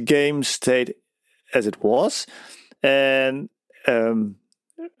 75% of the game stayed as it was. And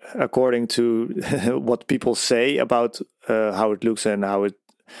according to what people say about how it looks and how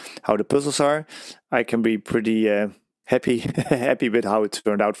the puzzles are, I can be pretty happy with how it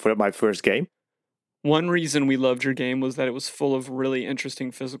turned out for my first game. One reason we loved your game was that it was full of really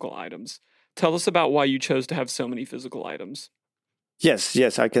interesting physical items. Tell us about why you chose to have so many physical items.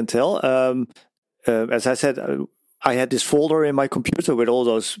 Yes, I can tell. As I said, I had this folder in my computer with all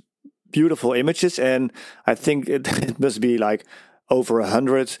those beautiful images, and I think it must be like over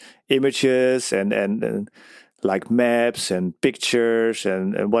 100 images and like maps and pictures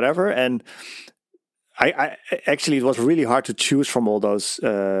and whatever. And I actually, it was really hard to choose from all those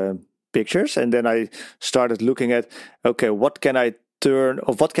pictures. And then I started looking at, okay, what can I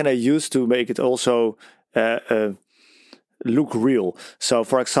use to make it also look real? So,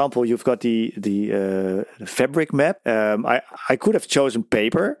 for example, you've got the fabric map. I could have chosen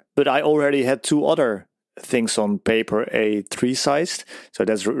paper, but I already had 2 other things on paper, A3 sized, so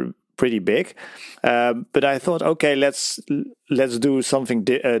that's pretty big. But I thought, okay, let's do something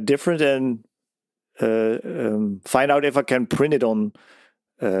different and find out if I can print it on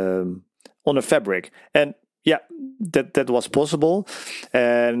a fabric. And yeah, that was possible.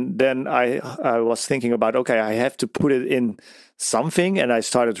 And then I was thinking about, okay, I have to put it in something. And I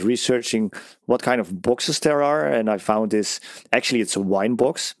started researching what kind of boxes there are. And I found this, actually, it's a wine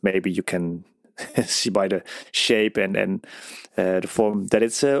box. Maybe you can see by the shape and the form that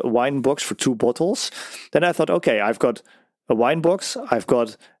it's a wine box for 2 bottles. Then I thought, okay, I've got a wine box. I've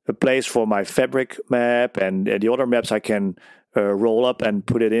got a place for my fabric map, and the other maps I can roll up and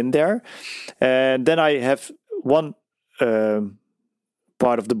put it in there. And then I have one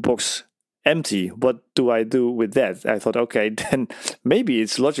part of the box empty. What do I do with that? I thought, okay, then maybe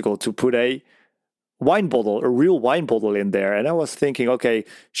it's logical to put a wine bottle, a real wine bottle in there. And I was thinking, okay,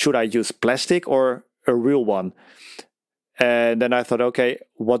 should I use plastic or a real one? And then I thought, okay,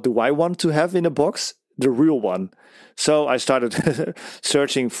 what do I want to have in a box? The real one. So I started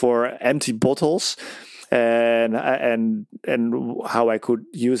searching for empty bottles and how I could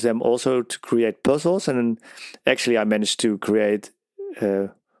use them also to create puzzles. And actually, I managed to create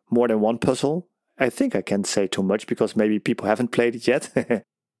more than one puzzle. I think I can't say too much because maybe people haven't played it yet.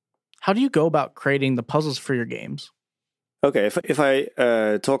 How do you go about creating the puzzles for your games? Okay, if I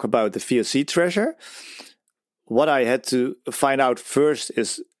talk about the VOC treasure, what I had to find out first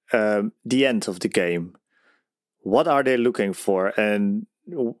is the end of the game. What are they looking for? And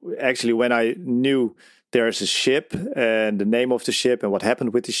actually, when I knew there's a ship and the name of the ship and what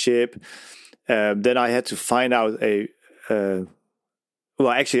happened with the ship, then I had to find out well,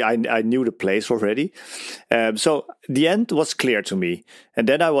 actually, I knew the place already. So the end was clear to me. And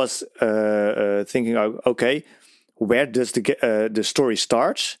then I was thinking, okay, where does the story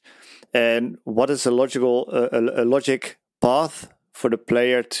start? And what is a logic path for the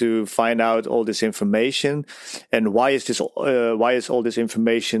player to find out all this information? And why is all this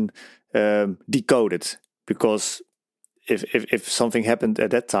information decoded? Because if something happened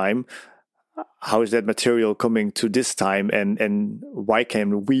at that time, how is that material coming to this time, and why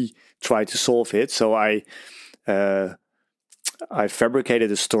can we try to solve it? So I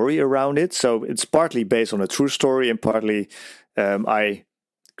fabricated a story around it. So it's partly based on a true story, and partly I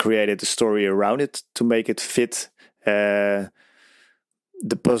created a story around it to make it fit the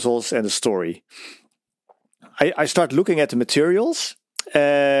puzzles and the story. I start looking at the materials,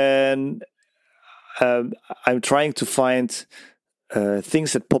 and I'm trying to find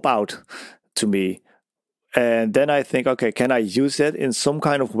things that pop out to me. And then I think, okay, can I use that in some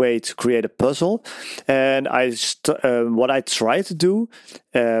kind of way to create a puzzle? And what I try to do,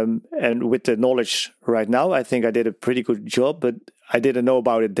 and with the knowledge right now, I think I did a pretty good job, but I didn't know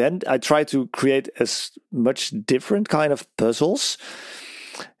about it then. I try to create as much different kind of puzzles.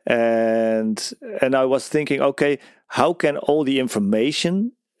 And I was thinking, okay, how can all the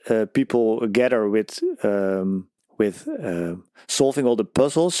information people gather with solving all the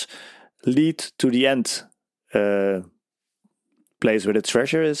puzzles lead to the end place where the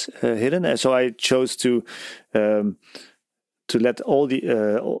treasure is hidden? And so I chose to let all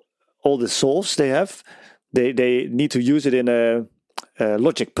the solves they have, they need to use it in a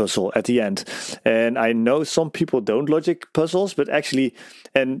logic puzzle at the end. And I know some people don't logic puzzles, but actually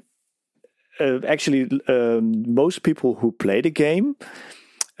most people who play the game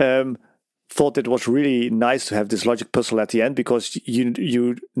thought it was really nice to have this logic puzzle at the end, because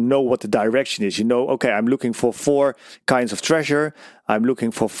you know what the direction is. You know, okay, I'm looking for 4 kinds of treasure. I'm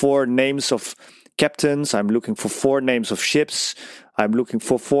looking for 4 names of captains. I'm looking for 4 names of ships. I'm looking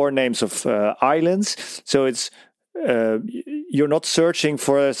for 4 names of islands. So it's you're not searching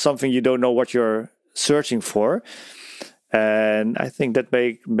for something you don't know what you're searching for. And I think that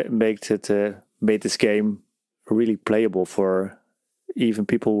made this game really playable for even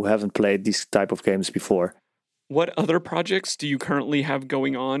people who haven't played these type of games before. What other projects do you currently have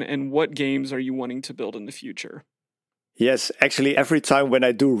going on, and what games are you wanting to build in the future? Yes, actually, every time when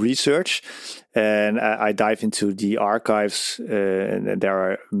I do research and I dive into the archives, and there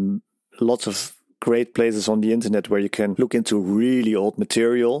are lots of great places on the internet where you can look into really old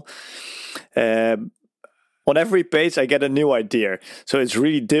material. On every page, I get a new idea. So it's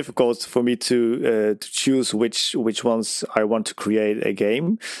really difficult for me to choose which ones I want to create a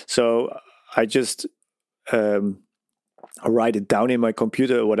game. So I just write it down in my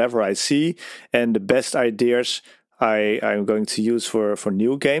computer, whatever I see, and the best ideas I'm going to use for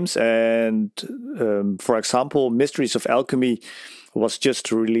new games. And for example, Mysteries of Alchemy was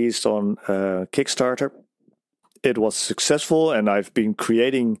just released on Kickstarter. It was successful, and I've been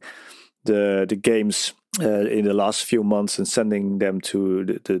creating the games in the last few months and sending them to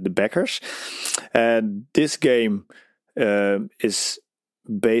the backers. And this game is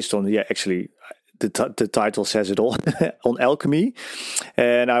based on, actually, the title says it all, on alchemy.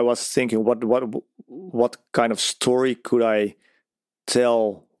 And I was thinking, what kind of story could I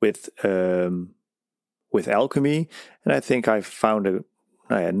tell with alchemy? And I think I found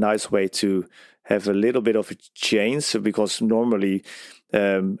a nice way to have a little bit of a change, because normally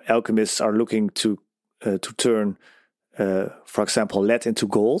alchemists are looking to turn, for example, lead into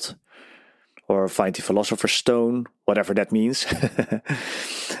gold, or find the Philosopher's Stone, whatever that means.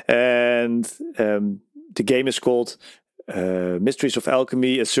 And the game is called Mysteries of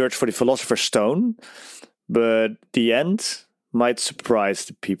Alchemy, A Search for the Philosopher's Stone. But the end might surprise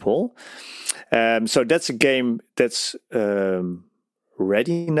the people. So that's a game that's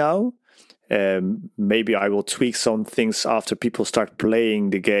ready now. maybe I will tweak some things after people start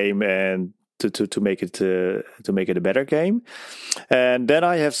playing the game and to make it a better game. And then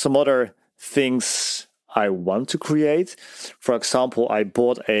I have some other things I want to create. For example, I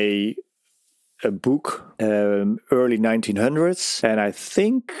bought a book early 1900s, and I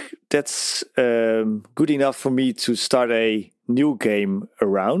think that's good enough for me to start a new game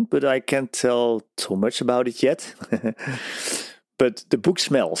around, but I can't tell too much about it yet. But the book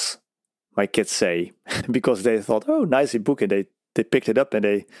smells, my kids say, because they thought, oh, nice book, and they picked it up and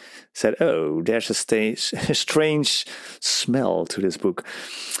they said, oh, there's a strange smell to this book.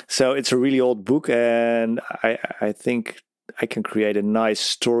 So it's a really old book, and I think I can create a nice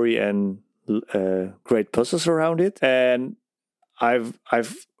story and great puzzles around it. And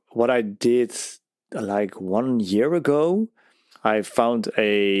what I did like 1 year ago, I found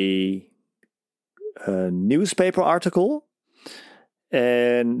a newspaper article,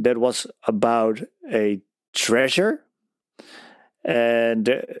 and that was about a treasure. And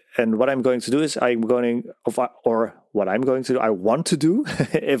what I'm going to do is I want to do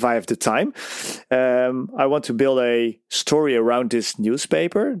if I have the time, I want to build a story around this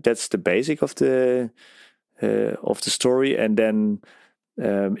newspaper. That's the basic of the story, and then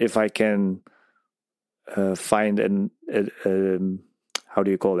if I can find how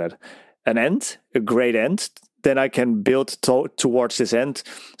do you call that, an end, a great end, then I can build towards this end,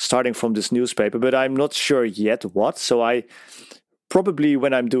 starting from this newspaper. But I'm not sure yet what. So I probably,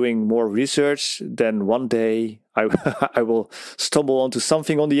 when I'm doing more research, then one day I will stumble onto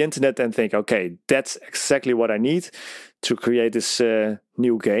something on the internet and think, okay, that's exactly what I need to create this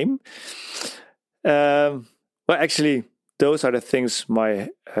new game. Well, actually, those are the things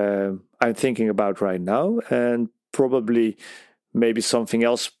I'm thinking about right now, and probably maybe something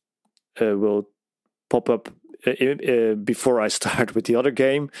else will pop up before I start with the other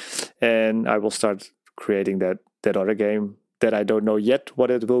game, and I will start creating that other game that I don't know yet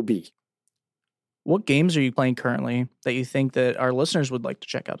what it will be. What games are you playing currently that you think that our listeners would like to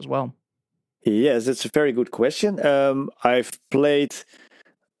check out as well? Yes, that's a very good question. I've played,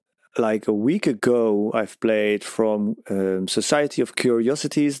 like a week ago, I've played from Society of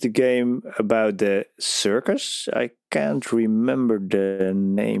Curiosities, the game about the circus. I can't remember the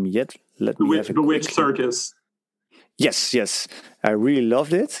name yet. The Witch Circus. Yes. I really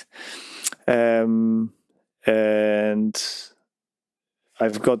loved it. And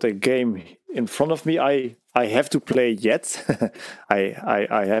I've got a game in front of me. I have to play yet. I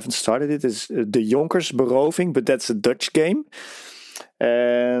haven't started it. It's the Jonkers Beroving, but that's a Dutch game.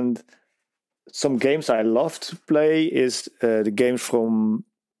 And some games I love to play is the games from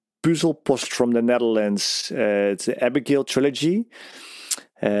Puzzelpost from the Netherlands. It's the Abigail trilogy.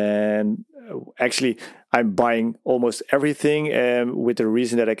 And actually, I'm buying almost everything with the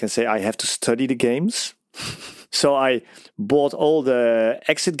reason that I can say I have to study the games. So I bought all the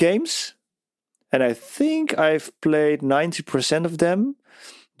Exit games, and I think I've played 90% of them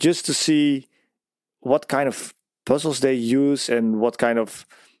just to see what kind of puzzles they use and what kind of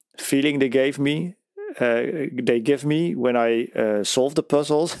feeling they give me when I solve the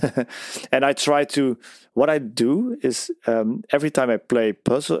puzzles. And I try to, what I do is every time I play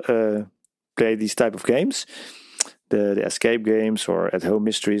these type of games, the escape games or at-home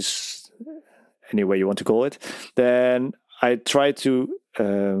mysteries, any way you want to call it, then I try to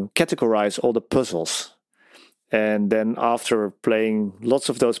categorize all the puzzles. And then after playing lots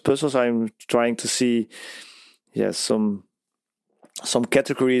of those puzzles, I'm trying to see some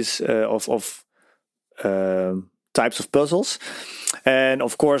categories of types of puzzles. And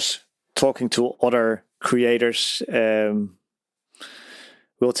of course, talking to other creators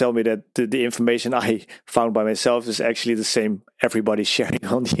will tell me that the information I found by myself is actually the same everybody's sharing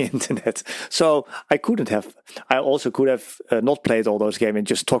on the internet. So I could have not played all those games and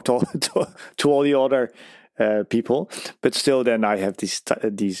just talked to all the other people. But still, then I have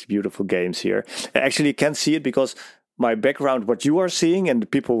these beautiful games here. I actually can't see it because my background, what you are seeing and the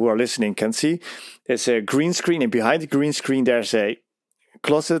people who are listening can see, is a green screen, and behind the green screen there's a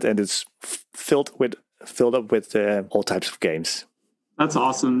closet, and it's filled up with all types of games. That's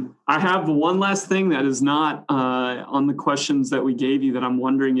awesome. I have one last thing that is not on the questions that we gave you that I'm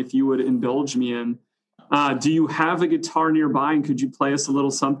wondering if you would indulge me in. Do you have a guitar nearby, and could you play us a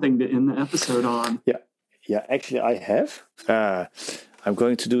little something to end the episode on? Yeah. Actually, I have. I'm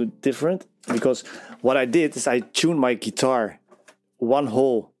going to do it different because what I did is I tuned my guitar one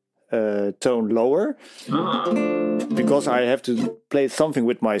whole tone lower because I have to play something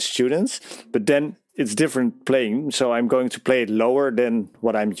with my students, but then it's different playing, so I'm going to play it lower than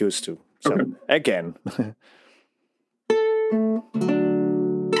what I'm used to. So, Again.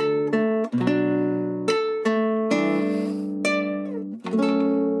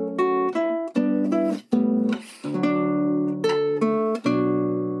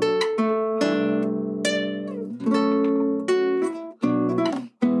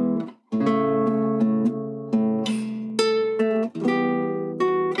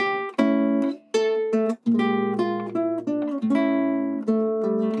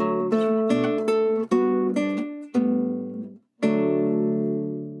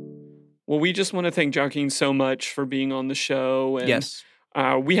 we just want to thank Joaquin so much for being on the show. And, Yes.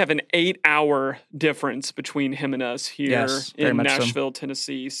 We have an 8-hour difference between him and us here Yes, very in much so. Nashville,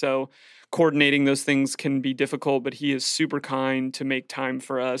 Tennessee. So coordinating those things can be difficult, but he is super kind to make time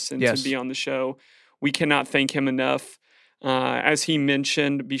for us and Yes. to be on the show. We cannot thank him enough. As he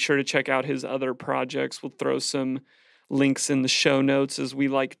mentioned, be sure to check out his other projects. We'll throw some links in the show notes as we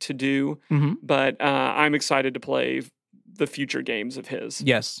like to do. Mhm. But I'm excited to play the future games of his.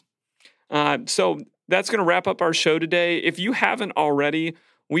 Yes. So that's going to wrap up our show today. If you haven't already,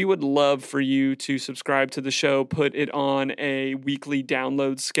 we would love for you to subscribe to the show, put it on a weekly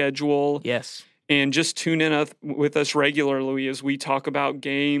download schedule, Yes. and just tune in with us regularly as we talk about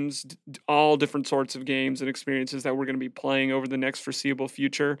games, all different sorts of games and experiences that we're going to be playing over the next foreseeable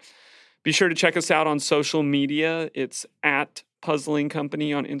future. Be sure to check us out on social media. It's at Puzzling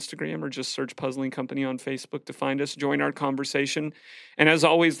Company on Instagram, or just search Puzzling Company on Facebook to find us. Join our conversation. And as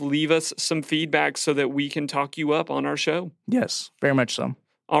always, leave us some feedback so that we can talk you up on our show. Yes. Very much so.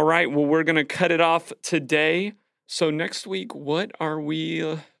 All right. Well, we're going to cut it off today. So next week, what are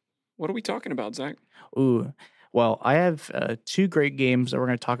we talking about, Zach? Ooh. Well, I have 2 great games that we're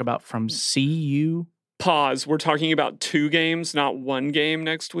going to talk about from CU. Pause. We're talking about 2 games, not 1 game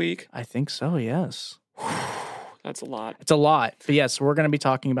next week. I think so, yes. That's a lot. It's a lot. But yes, we're going to be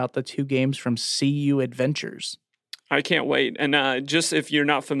talking about the 2 games from CU Adventures. I can't wait. And just if you're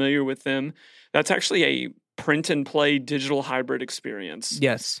not familiar with them, that's actually a print and play digital hybrid experience.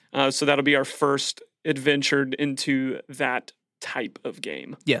 Yes. So that'll be our first adventure into that type of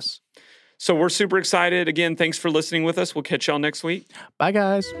game. Yes. So we're super excited. Again, thanks for listening with us. We'll catch y'all next week. Bye,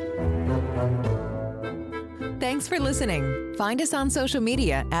 guys. Thanks for listening. Find us on social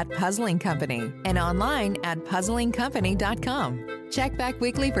media at Puzzling Company and online at puzzlingcompany.com. Check back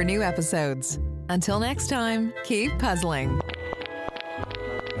weekly for new episodes. Until next time, keep puzzling.